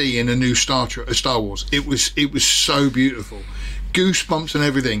to see in a new Star Wars. It was so beautiful, goosebumps and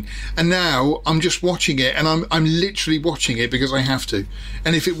everything. And now I'm just watching it, and I'm literally watching it because I have to.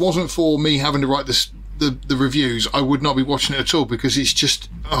 And if it wasn't for me having to write the reviews, I would not be watching it at all because it's just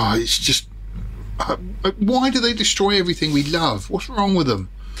why do they destroy everything we love? What's wrong with them?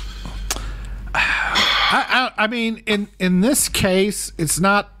 I mean, in this case, it's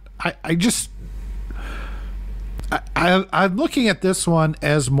not. I'm looking at this one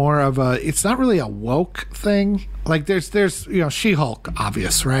as more of a. It's not really a woke thing. Like there's you know, She-Hulk,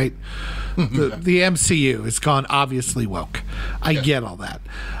 obvious, right? The MCU has gone obviously woke. I get all that,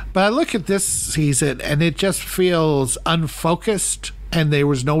 but I look at this season and it just feels unfocused. And there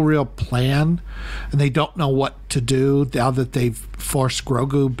was no real plan, and they don't know what to do now that they've forced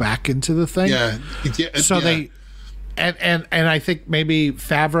Grogu back into the thing. They, and I think maybe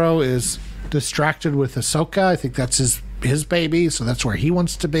Favreau is distracted with Ahsoka. I think that's his baby, so that's where he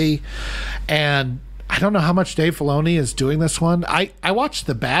wants to be. And I don't know how much Dave Filoni is doing this one. I watched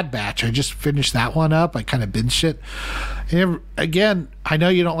The Bad Batch. I just finished that one up. I kind of binged it. And again, I know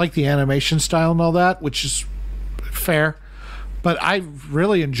you don't like the animation style and all that, which is fair. But I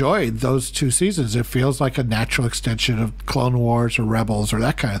really enjoyed those 2 seasons. It feels like a natural extension of Clone Wars or Rebels or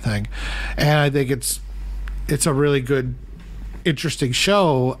that kind of thing. And I think it's a really good, interesting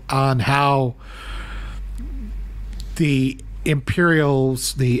show on how the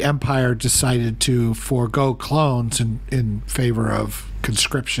Imperials, the Empire, decided to forego clones in favor of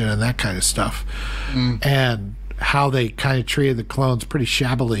conscription and that kind of stuff. And how they kind of treated the clones pretty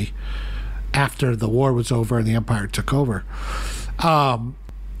shabbily after the war was over and the Empire took over. So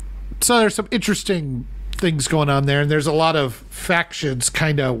there's some interesting things going on there, and there's a lot of factions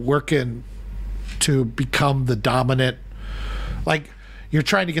kind of working to become the dominant. Like, you're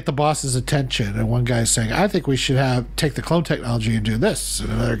trying to get the boss's attention, and one guy's saying, I think we should take the clone technology and do this,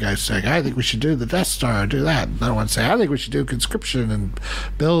 and another guy's saying, I think we should do the Death Star and do that, and another one's saying, I think we should do conscription and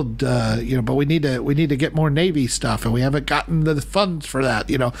build but we need to get more Navy stuff, and we haven't gotten the funds for that.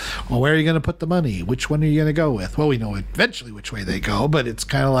 Well, where are you going to put the money? Which one are you going to go with? Well, we know eventually which way they go, but it's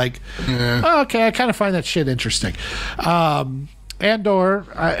kind of like, okay, I kind of find that shit interesting. Andor,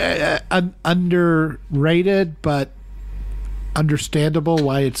 underrated, but understandable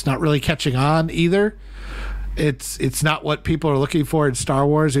why it's not really catching on either. It's not what people are looking for in Star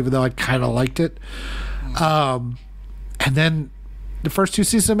Wars, even though I kind of liked it. And then the first 2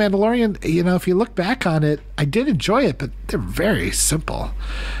 seasons of Mandalorian, if you look back on it, I did enjoy it, but they're very simple.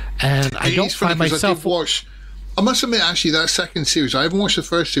 And I don't find myself... I must admit, actually, that second series, I haven't watched the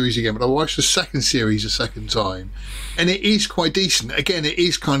first series again, but I watched the second series a second time, and it is quite decent. Again, it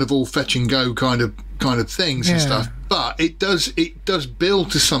is kind of all fetch and go kind of things and stuff, but it does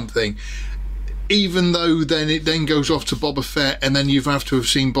build to something. even though then it then goes off to Boba Fett, and then you have to have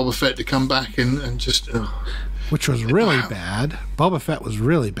seen Boba Fett to come back and just... Which was really bad. Boba Fett was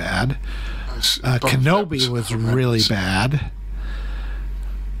really bad. Kenobi was really bad.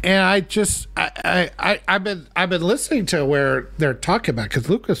 And I've been listening to where they're talking about, because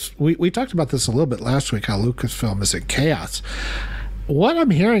Lucas, we talked about this a little bit last week, how Lucasfilm is in chaos. What I'm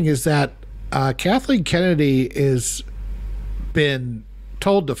hearing is that Kathleen Kennedy is been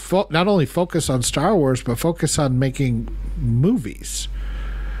told to not only focus on Star Wars, but focus on making movies.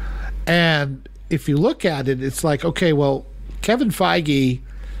 And if you look at it, it's like, okay, well, Kevin Feige,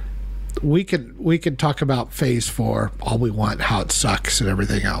 we can talk about Phase 4 all we want, how it sucks and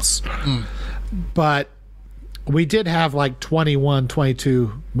everything else. But we did have like 21,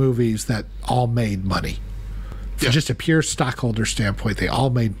 22 movies that all made money. From just a pure stockholder standpoint, they all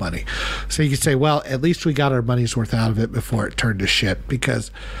made money. So you could say, well, at least we got our money's worth out of it before it turned to shit.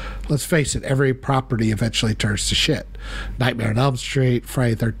 Because let's face it, every property eventually turns to shit. Nightmare on Elm Street,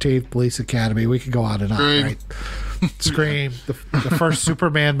 Friday the 13th, Police Academy, we could go on and on, right? Scream, the first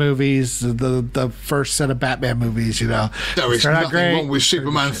Superman movies, the first set of Batman movies, you know. There is nothing wrong with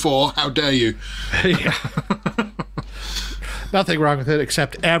Superman 4. How dare you? Yeah. Nothing wrong with it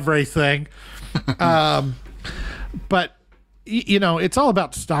except everything. But, you know, it's all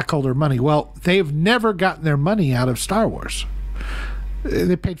about stockholder money. Well, they've never gotten their money out of Star Wars.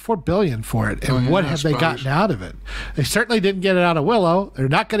 They paid $4 billion for it. And what have they gotten out of it? They certainly didn't get it out of Willow. They're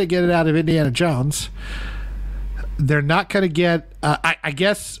not going to get it out of Indiana Jones. They're not going to get, I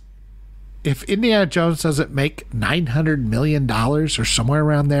guess, if Indiana Jones doesn't make $900 million or somewhere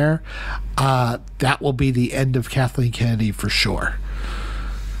around there, that will be the end of Kathleen Kennedy for sure.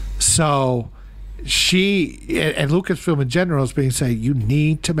 So she and Lucasfilm in general is being saying, you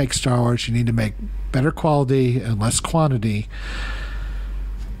need to make Star Wars, you need to make better quality and less quantity.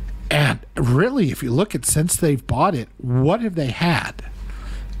 And really, if you look at since they've bought it, what have they had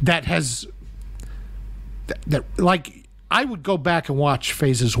that has that like I would go back and watch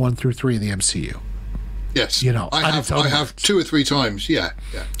phases 1 through 3 of the MCU. Yes, you know, I have 2 or 3 times. Yeah.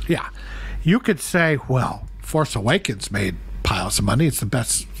 You could say, well, Force Awakens made piles of money. It's the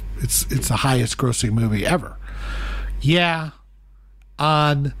best. It's the highest grossing movie ever. Yeah,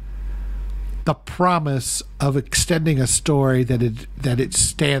 on the promise of extending a story that it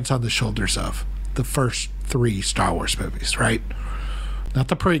stands on the shoulders of the first 3 Star Wars movies, right? Not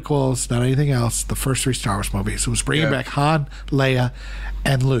the prequels, not anything else. The first 3 Star Wars movies. It was bringing back Han, Leia,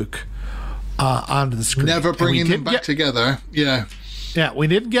 and Luke onto the screen. Never bringing them back together. Yeah. Yeah, we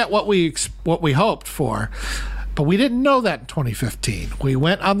didn't get what we hoped for. But we didn't know that in 2015. We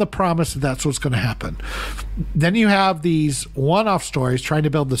went on the promise that that's what's going to happen. Then you have these one-off stories trying to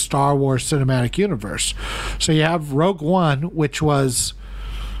build the Star Wars cinematic universe. So you have Rogue One, which was,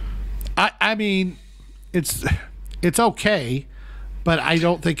 I mean, it's okay, but I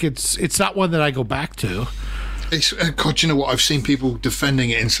don't think it's not one that I go back to. It's, God, you know what? I've seen people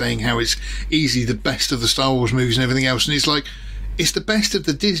defending it and saying how it's easily the best of the Star Wars movies and everything else, and it's like, it's the best of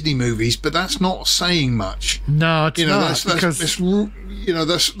the Disney movies, but that's not saying much. No, it's not.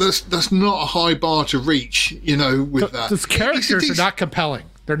 That's not a high bar to reach. You know, with that, those characters are not compelling.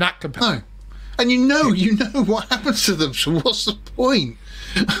 They're not compelling. No. And you know what happens to them. So what's the point?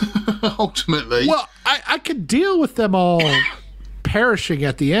 Ultimately, well, I could deal with them all perishing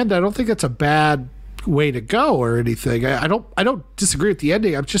at the end. I don't think that's a bad way to go or anything. I don't disagree with the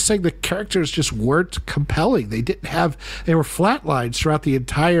ending. I'm just saying the characters just weren't compelling. They were flatlines throughout the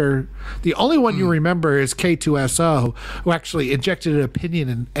entire. The only one you remember is K2SO, who actually injected an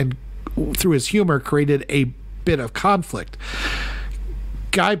opinion and through his humor created a bit of conflict.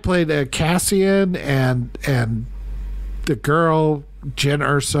 Guy played Cassian and the girl Jen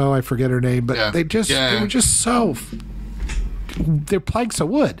Erso, I forget her name, but they were just so. They're planks of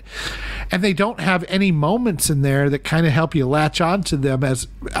wood, and they don't have any moments in there that kind of help you latch onto them as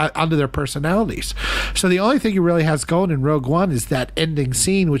onto their personalities. So the only thing he really has going in Rogue One is that ending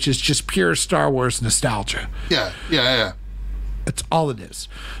scene, which is just pure Star Wars nostalgia. Yeah. That's all it is.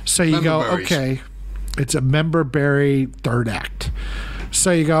 So you go, okay, it's a member berry third act.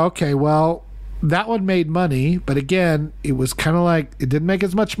 So you go, okay, well, that one made money, but again, it was kind of like it didn't make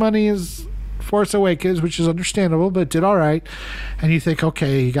as much money as Force Awakens, which is understandable, but it did all right. And you think,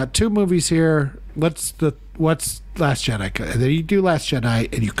 okay, you got 2 movies here. What's Last Jedi? And then you do Last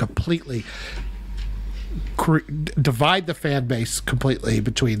Jedi, and you completely divide the fan base completely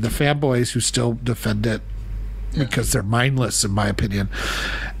between the fanboys who still defend it because they're mindless, in my opinion,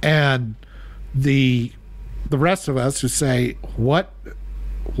 and the rest of us who say, why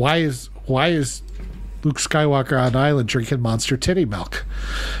is Luke Skywalker on an island drinking monster titty milk.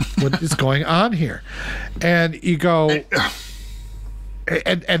 What is going on here? And you go,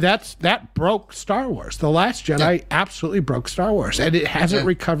 and that broke Star Wars. The Last Jedi absolutely broke Star Wars, and it hasn't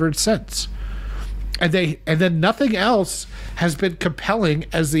recovered since. And then nothing else has been compelling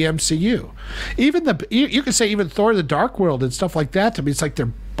as the MCU. Even you could say even Thor: The Dark World and stuff like that. To me, it's like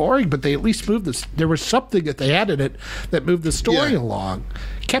they're boring, but they at least moved this. There was something that they had in it that moved the story along,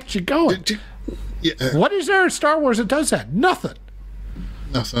 kept you going. What is there in Star Wars that does that? Nothing.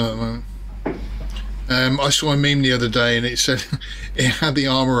 Nothing at the moment. I saw a meme the other day, and it said it had the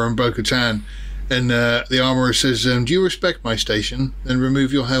armorer on Bo-Katan, and the armorer says, "Do you respect my station? Then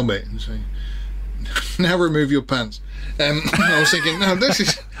remove your helmet." And say, "Now remove your pants." I was thinking, no, this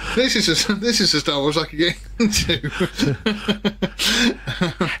is a Star Wars I could get into.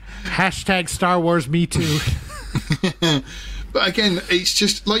 Hashtag Star Wars Me Too. But again, it's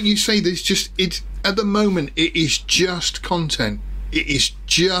just like you say. It's at the moment. It is just content. It is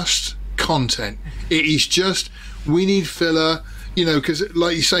just content. It is just we need filler. Because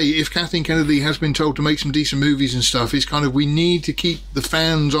like you say, if Kathleen Kennedy has been told to make some decent movies and stuff, it's kind of we need to keep the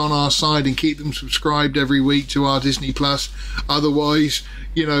fans on our side and keep them subscribed every week to our Disney Plus. Otherwise,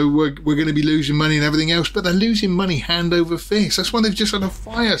 we're going to be losing money and everything else. But they're losing money hand over fist. That's why they've just had to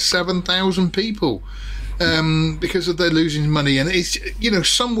fire 7,000 people because of they're losing money. And it's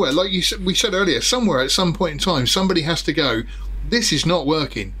somewhere, like we said earlier, somewhere at some point in time, somebody has to go, this is not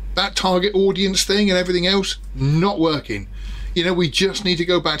working. That target audience thing and everything else, not working. We just need to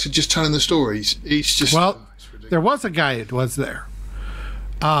go back to just telling the stories. It's just there was a guy that was there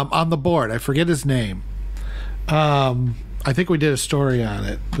on the board. I forget his name. I think we did a story on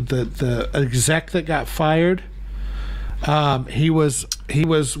it. But the exec that got fired, he was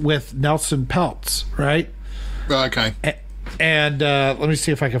with Nelson Peltz, right? Okay. And let me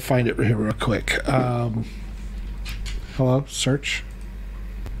see if I can find it here real quick. Hello, search.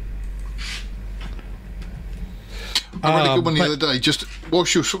 I read a good one the other day. Just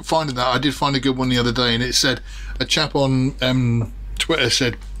whilst you're finding that, I did find a good one the other day, and it said a chap on Twitter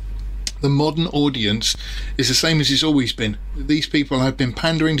said the modern audience is the same as it's always been. These people have been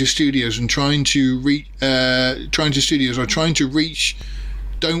pandering to studios and trying to reach.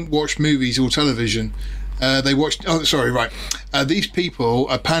 Don't watch movies or television. They watch. Oh, sorry, right. These people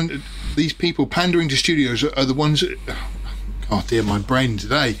pandering to studios are the ones. Oh dear, my brain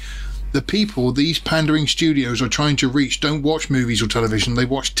today. The people these pandering studios are trying to reach don't watch movies or television, they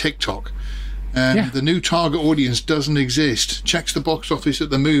watch TikTok. The new target audience doesn't exist. Checks the box office at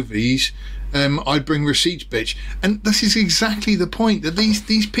the movies. I'd bring receipts, bitch. And this is exactly the point, that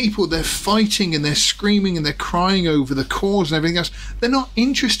these people, they're fighting and they're screaming and they're crying over the cause and everything else. They're not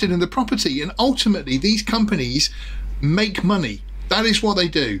interested in the property. And ultimately, these companies make money. That is what they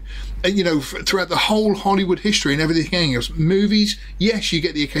do. And, throughout the whole Hollywood history and everything else, movies, yes, you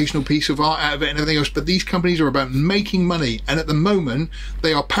get the occasional piece of art out of it and everything else, but these companies are about making money. And at the moment,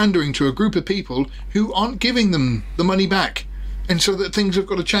 they are pandering to a group of people who aren't giving them the money back. And so that things have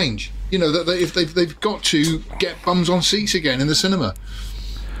got to change. That they've got to get bums on seats again in the cinema.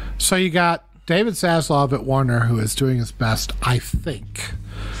 So you got David Zaslav at Warner, who is doing his best, I think,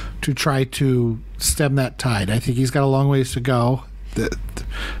 to try to stem that tide. I think he's got a long ways to go.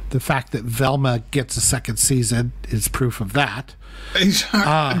 The fact that Velma gets a second season is proof of that.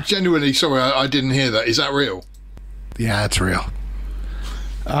 Genuinely, sorry, I didn't hear that. Is that real? Yeah, it's real.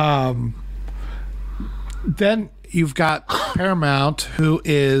 Then you've got Paramount, who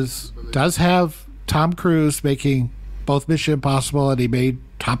does have Tom Cruise making both Mission Impossible, and he made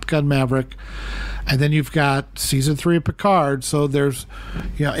Top Gun Maverick. And then you've got season 3 of Picard. So there's,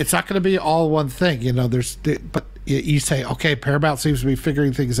 it's not going to be all one thing. But you say, okay, Paramount seems to be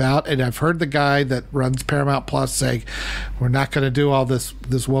figuring things out. And I've heard the guy that runs Paramount Plus saying, we're not going to do all this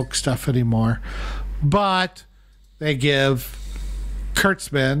woke stuff anymore. But they give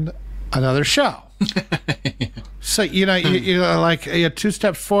Kurtzman another show. So, you're like you 2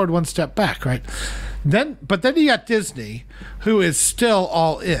 steps forward, 1 step back, right? But then you got Disney, who is still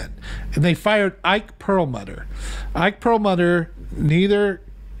all in. And they fired Ike Perlmutter. Ike Perlmutter neither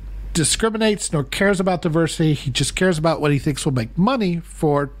discriminates nor cares about diversity. He just cares about what he thinks will make money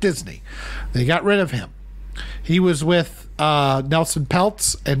for Disney. They got rid of him. He was with Nelson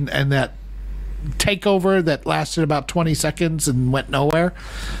Peltz and that takeover that lasted about 20 seconds and went nowhere.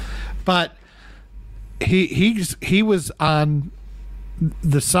 But he was on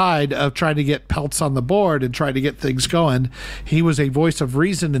the side of trying to get Peltz on the board and trying to get things going. He was a voice of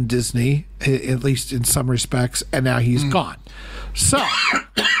reason in Disney, at least in some respects, and now he's gone. So,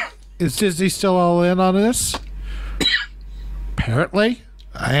 is Disney still all in on this? Apparently.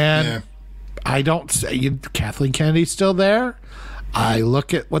 And I don't say Kathleen Kennedy's still there. I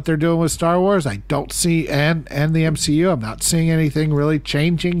look at what they're doing with Star Wars. I don't see and the MCU. I'm not seeing anything really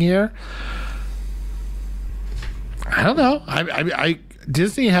changing here. I don't know. I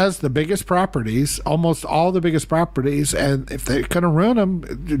Disney has the biggest properties, almost all the biggest properties, and if they're going to ruin them,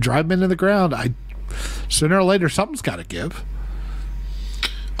 drive them into the ground. Sooner or later, something's got to give.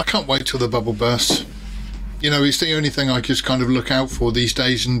 I can't wait till the bubble bursts. It's the only thing I just kind of look out for these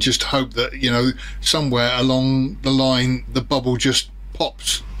days, and just hope that, somewhere along the line, the bubble just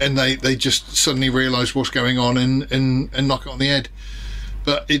pops and they just suddenly realise what's going on and knock it on the head.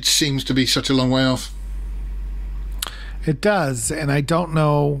 But it seems to be such a long way off. It does, and I don't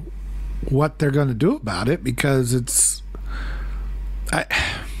know what they're going to do about it, because I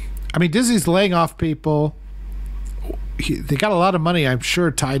mean, Disney's laying off people. They got a lot of money, I'm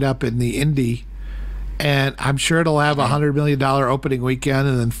sure, tied up in the indie, and I'm sure it'll have $100 million opening weekend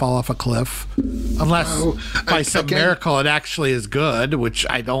and then fall off a cliff, unless by some miracle it actually is good, which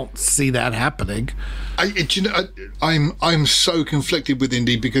I don't see that happening. I'm so conflicted with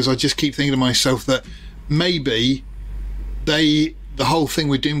indie, because I just keep thinking to myself that maybe the whole thing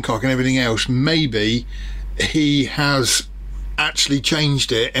with Doomcock and everything else, maybe he has actually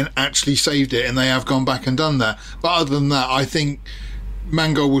changed it and actually saved it, and they have gone back and done that. But other than that, I think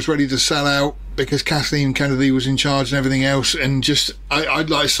Mangold was ready to sell out because Kathleen Kennedy was in charge and everything else, and just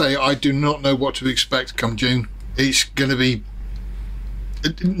I'd like to say I do not know what to expect come June. It's going to be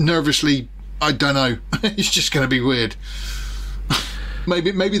nervously, I don't know. It's just going to be weird.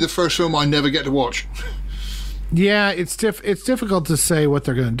 Maybe the first film I never get to watch. Yeah, it's difficult to say what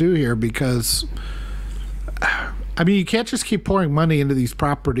they're going to do here, because I mean, you can't just keep pouring money into these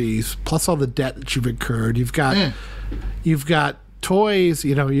properties, plus all the debt that you've incurred. You've got toys,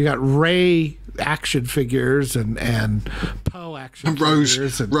 you got Rey action figures and Poe action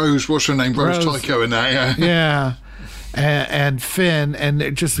figures. Rose, what's her name? Rose Tycho in that, yeah. Yeah. And Finn, and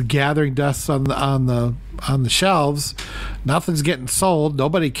they're just gathering dust on the shelves. Nothing's getting sold.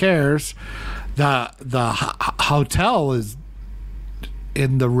 Nobody cares. The hotel is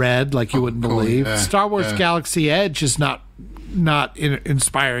in the red like you wouldn't believe. Yeah, Star Wars Galaxy Edge is not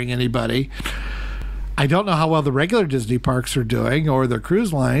inspiring anybody. I don't know how well the regular Disney parks are doing, or their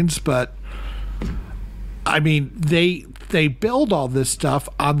cruise lines, but I mean, they build all this stuff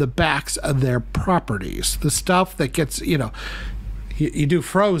on the backs of their properties. The stuff that gets, you do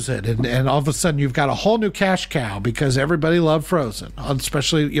Frozen, and all of a sudden you've got a whole new cash cow because everybody loved Frozen,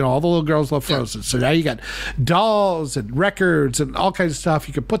 especially, all the little girls love Frozen. So now you got dolls and records and all kinds of stuff.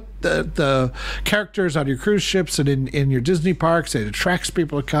 You can put the characters on your cruise ships and in your Disney parks. It attracts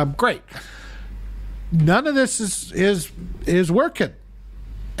people to come. Great. None of this is working.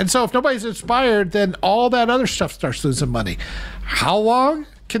 And so if nobody's inspired, then all that other stuff starts losing money. How long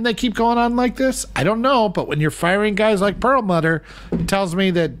can they keep going on like this? I don't know. But when you're firing guys like Perlmutter, it tells me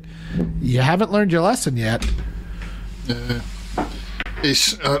that you haven't learned your lesson yet.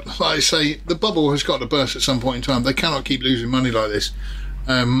 It's like I say, the bubble has got to burst at some point in time. They cannot keep losing money like this.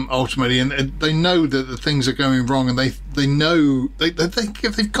 Ultimately, and they know that the things are going wrong, and they know they've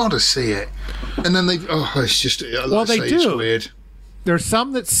got to see it. And then it's just it's weird. There's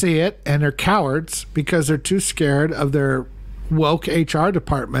some that see it and are cowards because they're too scared of their woke HR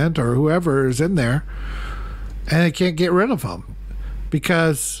department or whoever is in there, and they can't get rid of them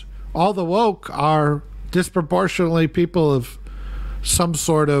because all the woke are disproportionately people of some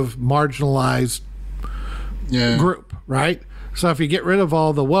sort of marginalized group, right? So if you get rid of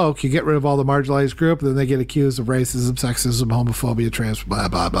all the woke, you get rid of all the marginalized group, then they get accused of racism, sexism, homophobia, trans, blah,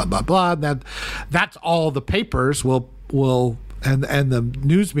 blah, blah, blah, blah. And that's all the papers will and the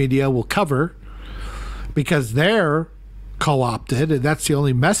news media will cover because they're co-opted, and that's the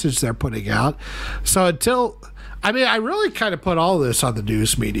only message they're putting out. So I really kind of put all this on the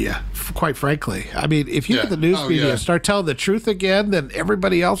news media, quite frankly. I mean, if you get the news media start telling the truth again, then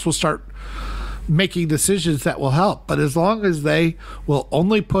everybody else will start making decisions that will help. But as long as they will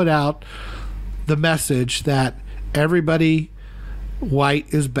only put out the message that everybody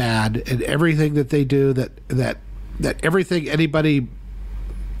white is bad and everything that they do, that everything anybody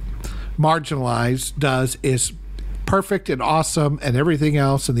marginalized does is perfect and awesome, and everything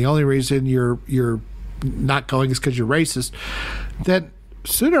else, and the only reason you're not going is because you're racist, then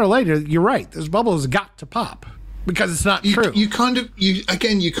sooner or later, you're right, this bubble has got to pop. Because it's not true. You kind of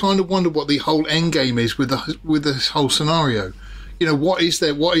wonder what the whole end game is with this whole scenario. What is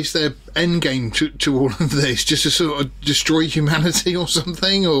their end game to all of this? Just to sort of destroy humanity or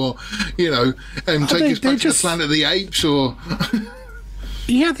something, or take us back to the Planet of the Apes, or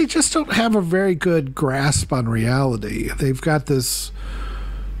yeah, they just don't have a very good grasp on reality. They've got this.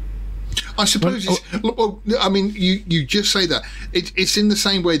 I suppose well, I mean, you just say that. It's in the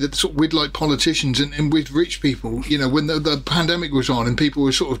same way that sort of with like politicians and with rich people, you know, when the pandemic was on and people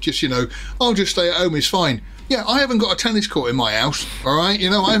were sort of just, you know, I'll just stay at home, it's fine. Yeah, I haven't got a tennis court in my house, all right? You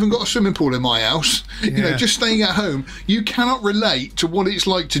know, I haven't got a swimming pool in my house. You know, just staying at home, you cannot relate to what it's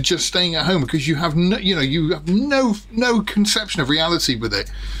like to just staying at home because you have no, you know, you have no conception of reality with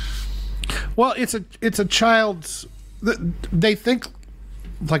it. Well, it's a child's. They think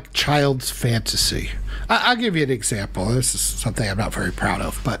like child's fantasy. I'll give you an example. This is something I'm not very proud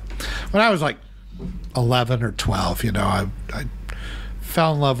of, but when I was like 11 or 12, you know, I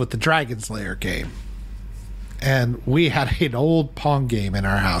fell in love with the Dragon's Lair game. And we had an old Pong game in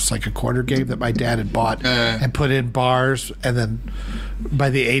our house, like a quarter game that my dad had bought and put in bars. And then by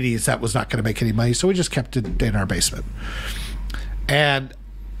the 80s, that was not going to make any money. So we just kept it in our basement. And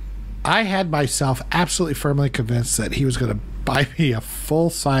I had myself absolutely firmly convinced that he was going to buy me a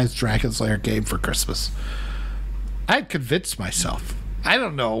full-size Dragon's Lair game for Christmas. I had convinced myself. I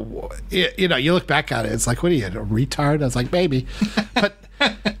don't know. You know, you look back at it, it's like, what are you, a retard? I was like, maybe. But...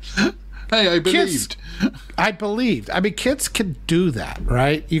 Hey, I believed. I believed. I mean, kids can do that,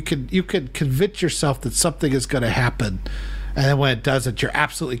 right? You can convince yourself that something is going to happen, and then when it doesn't, you're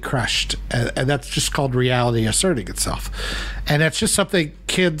absolutely crushed. And that's just called reality asserting itself. And that's just something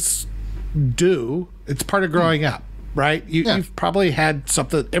kids do. It's part of growing up, right? You've probably had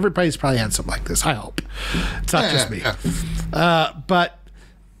something. Everybody's probably had something like this. I hope it's not just me. But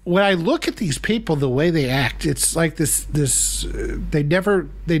when I look at these people, the way they act, it's like this. They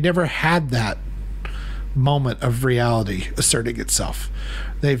never had that moment of reality asserting itself.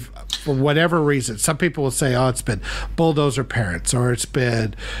 They've, for whatever reason, some people will say, "Oh, it's been bulldozer parents, or it's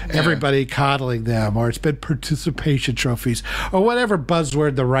been everybody coddling them, or it's been participation trophies, or whatever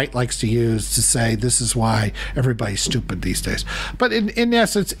buzzword the right likes to use to say this is why everybody's stupid these days." But in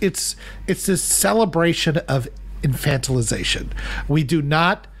essence, it's this celebration of infantilization. We do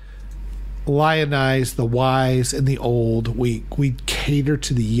not lionize the wise and the old. We cater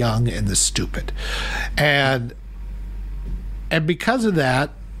to the young and the stupid, and because of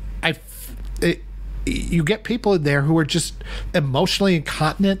that, you get people in there who are just emotionally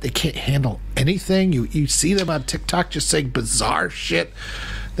incontinent. They can't handle anything. You see them on TikTok just saying bizarre shit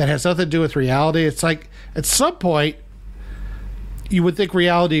that has nothing to do with reality. It's like at some point you would think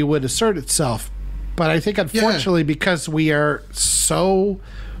reality would assert itself, but I think unfortunately because we are so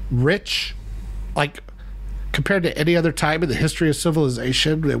rich, like compared to any other time in the history of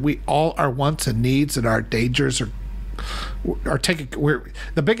civilization, that we all our wants and needs and our dangers are taking.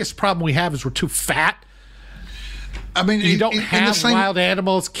 The biggest problem we have is we're too fat. I mean, you don't have wild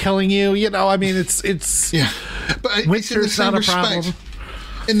animals killing you. You know, I mean, it's but winter's not a problem.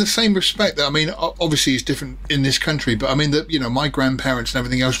 In the same respect, that I mean, obviously it's different in this country, but I mean that, you know, my grandparents and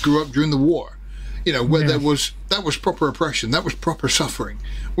everything else grew up during the war. You know, where that was proper oppression, that was proper suffering.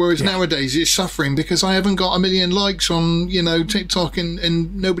 Whereas nowadays it's suffering because I haven't got a million likes on, you know, TikTok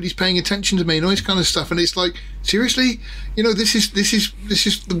and nobody's paying attention to me and all this kind of stuff. And it's like, seriously, you know, this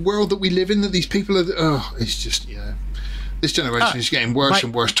is the world that we live in. That these people are. It's just this generation is getting worse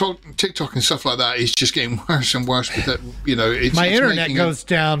and worse. TikTok and stuff like that is just getting worse and worse. With that, you know, my internet goes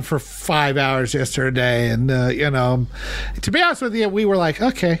down for 5 hours yesterday, and you know, to be honest with you, we were like,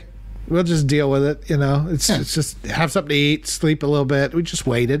 okay, we'll just deal with it. You know, it's just have something to eat, sleep a little bit. We just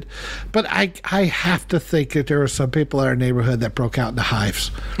waited. But I have to think that there were some people in our neighborhood that broke out into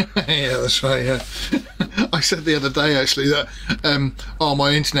hives. Yeah, that's right. Yeah. I said the other day actually that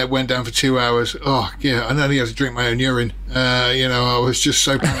my internet went down for 2 hours. Oh yeah, I only had to drink my own urine. You know, I was just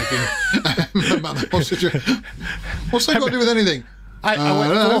so panicking. What's that got to do with anything? I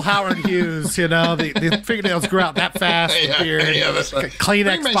went full Howard Hughes, you know, the fingernails grew out that fast. That's right.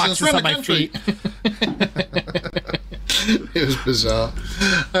 Kleenex boxes on my feet. It was bizarre.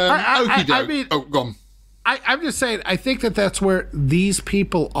 I mean, go on. I'm just saying, I think that's where these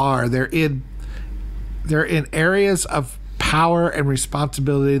people are. They're in areas of power and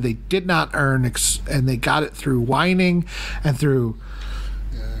responsibility they did not earn, and they got it through whining and through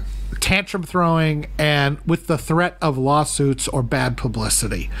tantrum throwing and with the threat of lawsuits or bad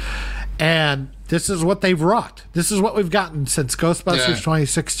publicity. And this is what they've wrought. This is what we've gotten since Ghostbusters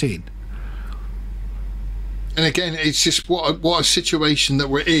 2016. And again, it's just what a situation that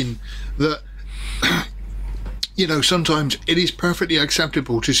we're in, that you know, sometimes it is perfectly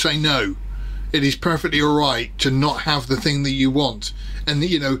acceptable to say no. It is perfectly all right to not have the thing that you want. And,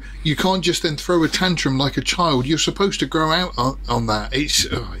 you know, you can't just then throw a tantrum like a child. You're supposed to grow out on that. It's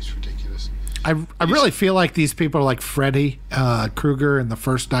ridiculous. I really feel like these people are like Freddy Krueger in the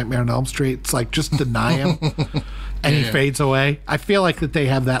first Nightmare on Elm Street. It's like, just deny him. and he fades away. I feel like that they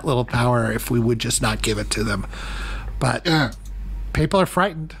have that little power if we would just not give it to them. But people are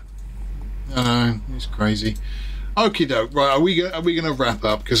frightened. I know, it's crazy. Okie doke. Right, are we going to wrap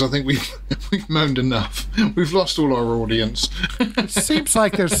up? Because I think we've moaned enough. We've lost all our audience. It seems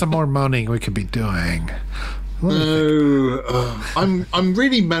like there's some more moaning we could be doing. No, I'm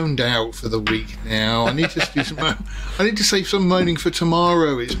really moaned out for the week now. I need to do some. I need to save some moaning for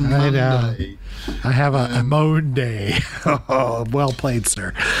tomorrow. It's Monday. I have a moan day. Oh, well played,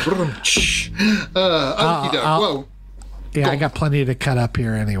 sir. Well, yeah, I got plenty to cut up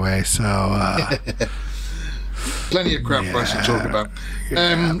here anyway. So plenty of crap for us to talk about.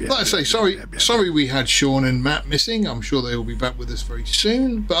 Like I say, sorry we had Sean and Matt missing. I'm sure they will be back with us very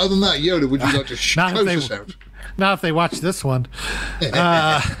soon. But other than that, Yoda, would you like to close us out? Not if they watch this one.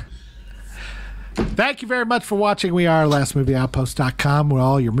 Thank you very much for watching. We are lastmovieoutpost.com with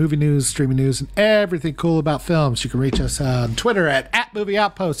all your movie news, streaming news, and everything cool about films. You can reach us on Twitter at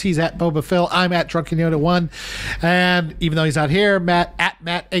 @movieoutpost. He's at Boba Phil. I'm at Drunken Yoda 1. And even though he's out here, Matt at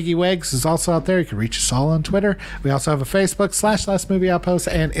Matt Eggy Wags is also out there. You can reach us all on Twitter. We also have a Facebook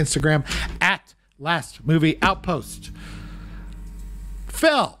 /lastmovieoutpost and Instagram at lastmovieoutpost.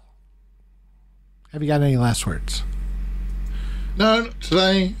 Phil, have you got any last words? No, not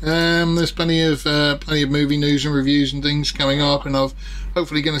today. There's plenty of movie news and reviews and things coming up, and I'm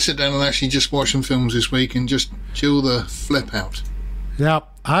hopefully going to sit down and actually just watch some films this week and just chill the flip out. Yeah,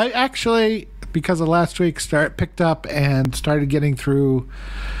 I actually, because of last week, picked up and started getting through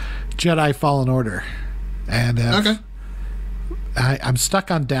Jedi Fallen Order, and okay, I'm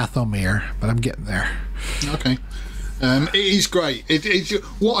stuck on Dathomir, but I'm getting there. Okay. It is great.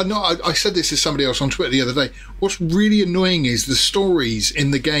 I said this to somebody else on Twitter the other day. What's really annoying is the stories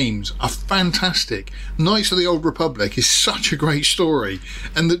in the games are fantastic. Knights of the Old Republic is such a great story,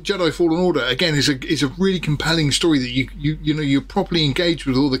 and the Jedi Fallen Order again is a really compelling story that you're properly engaged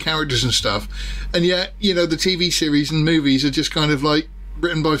with all the characters and stuff, and yet the TV series and movies are just kind of like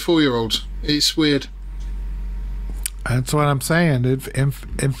written by 4-year-olds. It's weird. That's what I'm saying.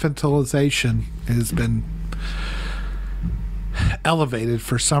 Infantilization has been elevated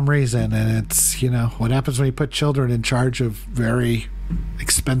for some reason, and it's what happens when you put children in charge of very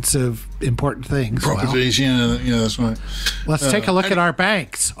expensive, important things. Properties. Well, yeah, that's right. Let's take a look at our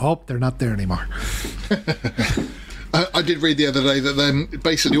banks. Oh, they're not there anymore. I did read the other day that then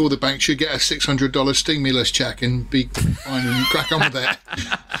basically all the banks should get a $600 stimulus check and be fine and crack on with that.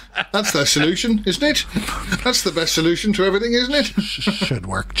 That's their solution, isn't it? That's the best solution to everything, isn't it? Should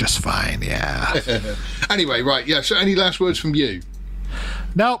work just fine, yeah. Anyway, right, yeah, so any last words from you?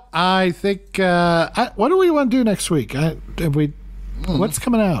 No, I think, what do we want to do next week? What's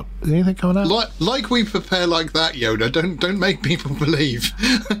coming out? Is anything coming out? Like we prepare like that, Yoda. Don't make people believe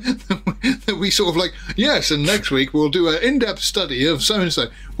that we sort of like, yes, and next week we'll do an in-depth study of so-and-so.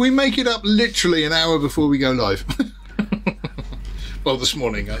 We make it up literally an hour before we go live. Well, this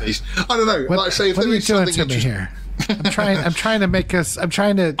morning at least. I don't know. Like I say, if what there are you is doing something to me here? I'm trying to make us. I'm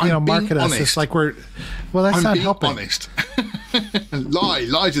trying to market us. It's like we're. Well, that's not helping. Honest.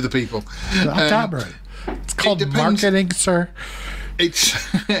 lie to the people. It's called marketing, sir.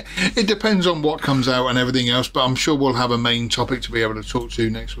 It depends on what comes out and everything else, but I'm sure we'll have a main topic to be able to talk to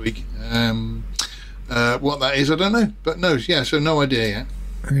next week. What that is, I don't know, but so no idea yet.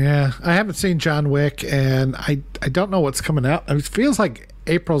 Yeah, I haven't seen John Wick, and I don't know what's coming out. It feels like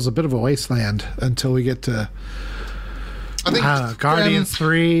April's a bit of a wasteland until we get to I think Guardians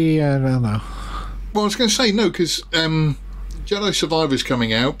 3. I don't know. Well, I was going to say no, because Jedi Survivor's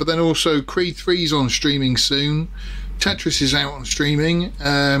coming out, but then also Creed 3's on streaming soon. Tetris is out on streaming.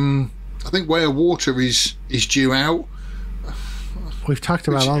 I think Way of Water is due out. We've talked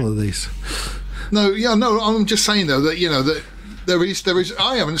about all of these. No, I'm just saying though that that there is.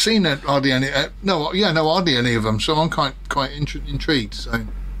 I haven't seen hardly any. Hardly any of them. So I'm quite intrigued. So,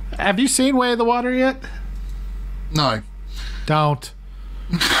 have you seen Way of the Water yet? No. Don't.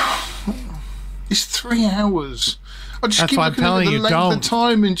 It's 3 hours. I just That's keep why I'm looking telling at the you, length don't. of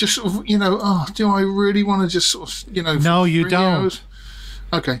time and just sort of, do I really want to just sort of, No, you 3 don't. Hours?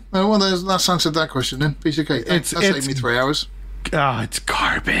 Okay. Well, that's answered that question then. Piece of cake. That saved me 3 hours. Oh, it's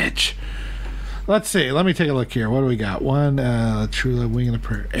garbage. Let's see. Let me take a look here. What do we got? One, True Love, Wing and a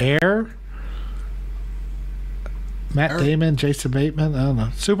Prayer. Air. Matt Damon, Jason Bateman. I don't know.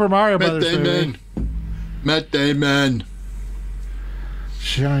 Super Mario Brothers movie. Matt Damon.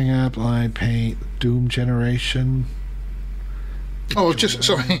 Showing Up, Line Paint, Doom Generation. Oh, I've just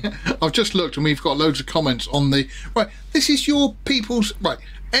looked and we've got loads of comments on the right. This is your people's right.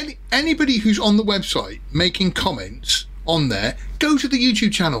 Anybody who's on the website making comments on there, go to the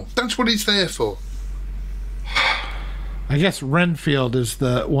YouTube channel. That's what it's there for. I guess Renfield is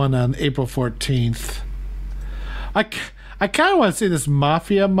the one on April 14th. I kind of want to see this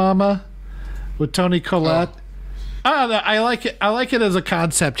Mafia Mama with Toni Collette. Oh. I don't know. I like it. I like it as a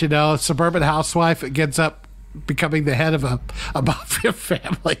concept. A suburban housewife that gets up becoming the head of a mafia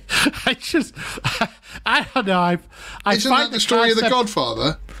family. I don't know. Isn't that the story of The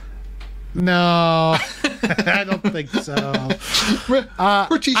Godfather? No, I don't think so.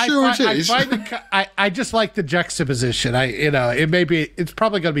 Pretty sure it is. I just like the juxtaposition. It's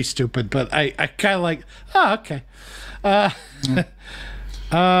probably going to be stupid, but I kind of like. Oh, okay.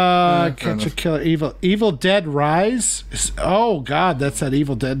 Catch a Killer, Evil Dead Rise. Oh God, that's that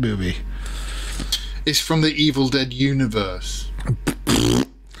Evil Dead movie. It's from the Evil Dead universe.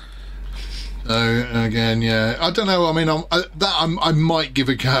 So again, yeah, I don't know. I mean, I might give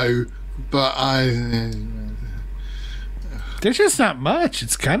a go, but there's just not much.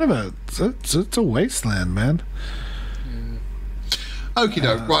 It's kind of it's a wasteland, man. Okie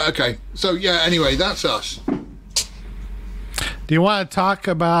doke. Right. Okay. So yeah. Anyway, that's us. Do you want to talk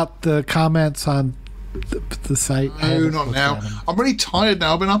about the comments on the site? No, not now. I'm really tired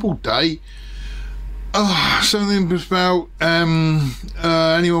now. I've been up all day. Oh, something about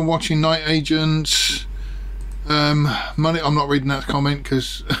anyone watching Night Agents. Money. I'm not reading that comment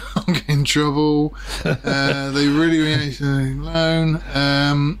because I'm getting in trouble. They really alone.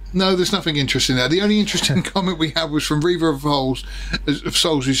 No, there's nothing interesting there. The only interesting comment we had was from Reaver of Souls,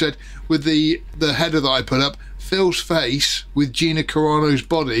 who said, with the header that I put up, Phil's face with Gina Carano's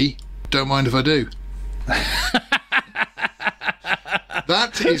body, don't mind if I do.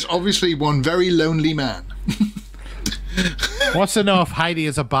 That is obviously one very lonely man. Wants to know if Heidi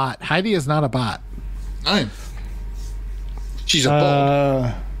is a bot. Heidi is not a bot. No. She's a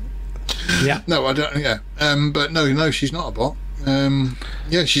bot. Yeah. No, I don't. Yeah. But no, she's not a bot.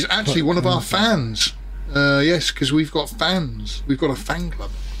 Yeah, she's actually one of our fans. Yes, because we've got fans. We've got a fan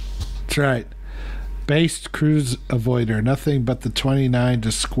club. That's right. Based cruise avoider, nothing but the 29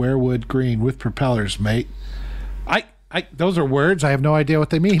 to Squarewood Green with propellers, mate. Those are words. I have no idea what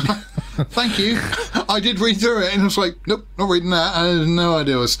they mean. Thank you. I did read through it and I was like, nope, not reading that. I had no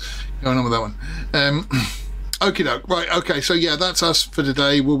idea what's going on with that one. Okie doke. Right. Okay. So yeah, that's us for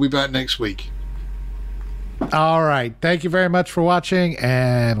today. We'll be back next week. All right. Thank you very much for watching,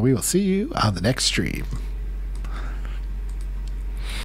 and we will see you on the next stream.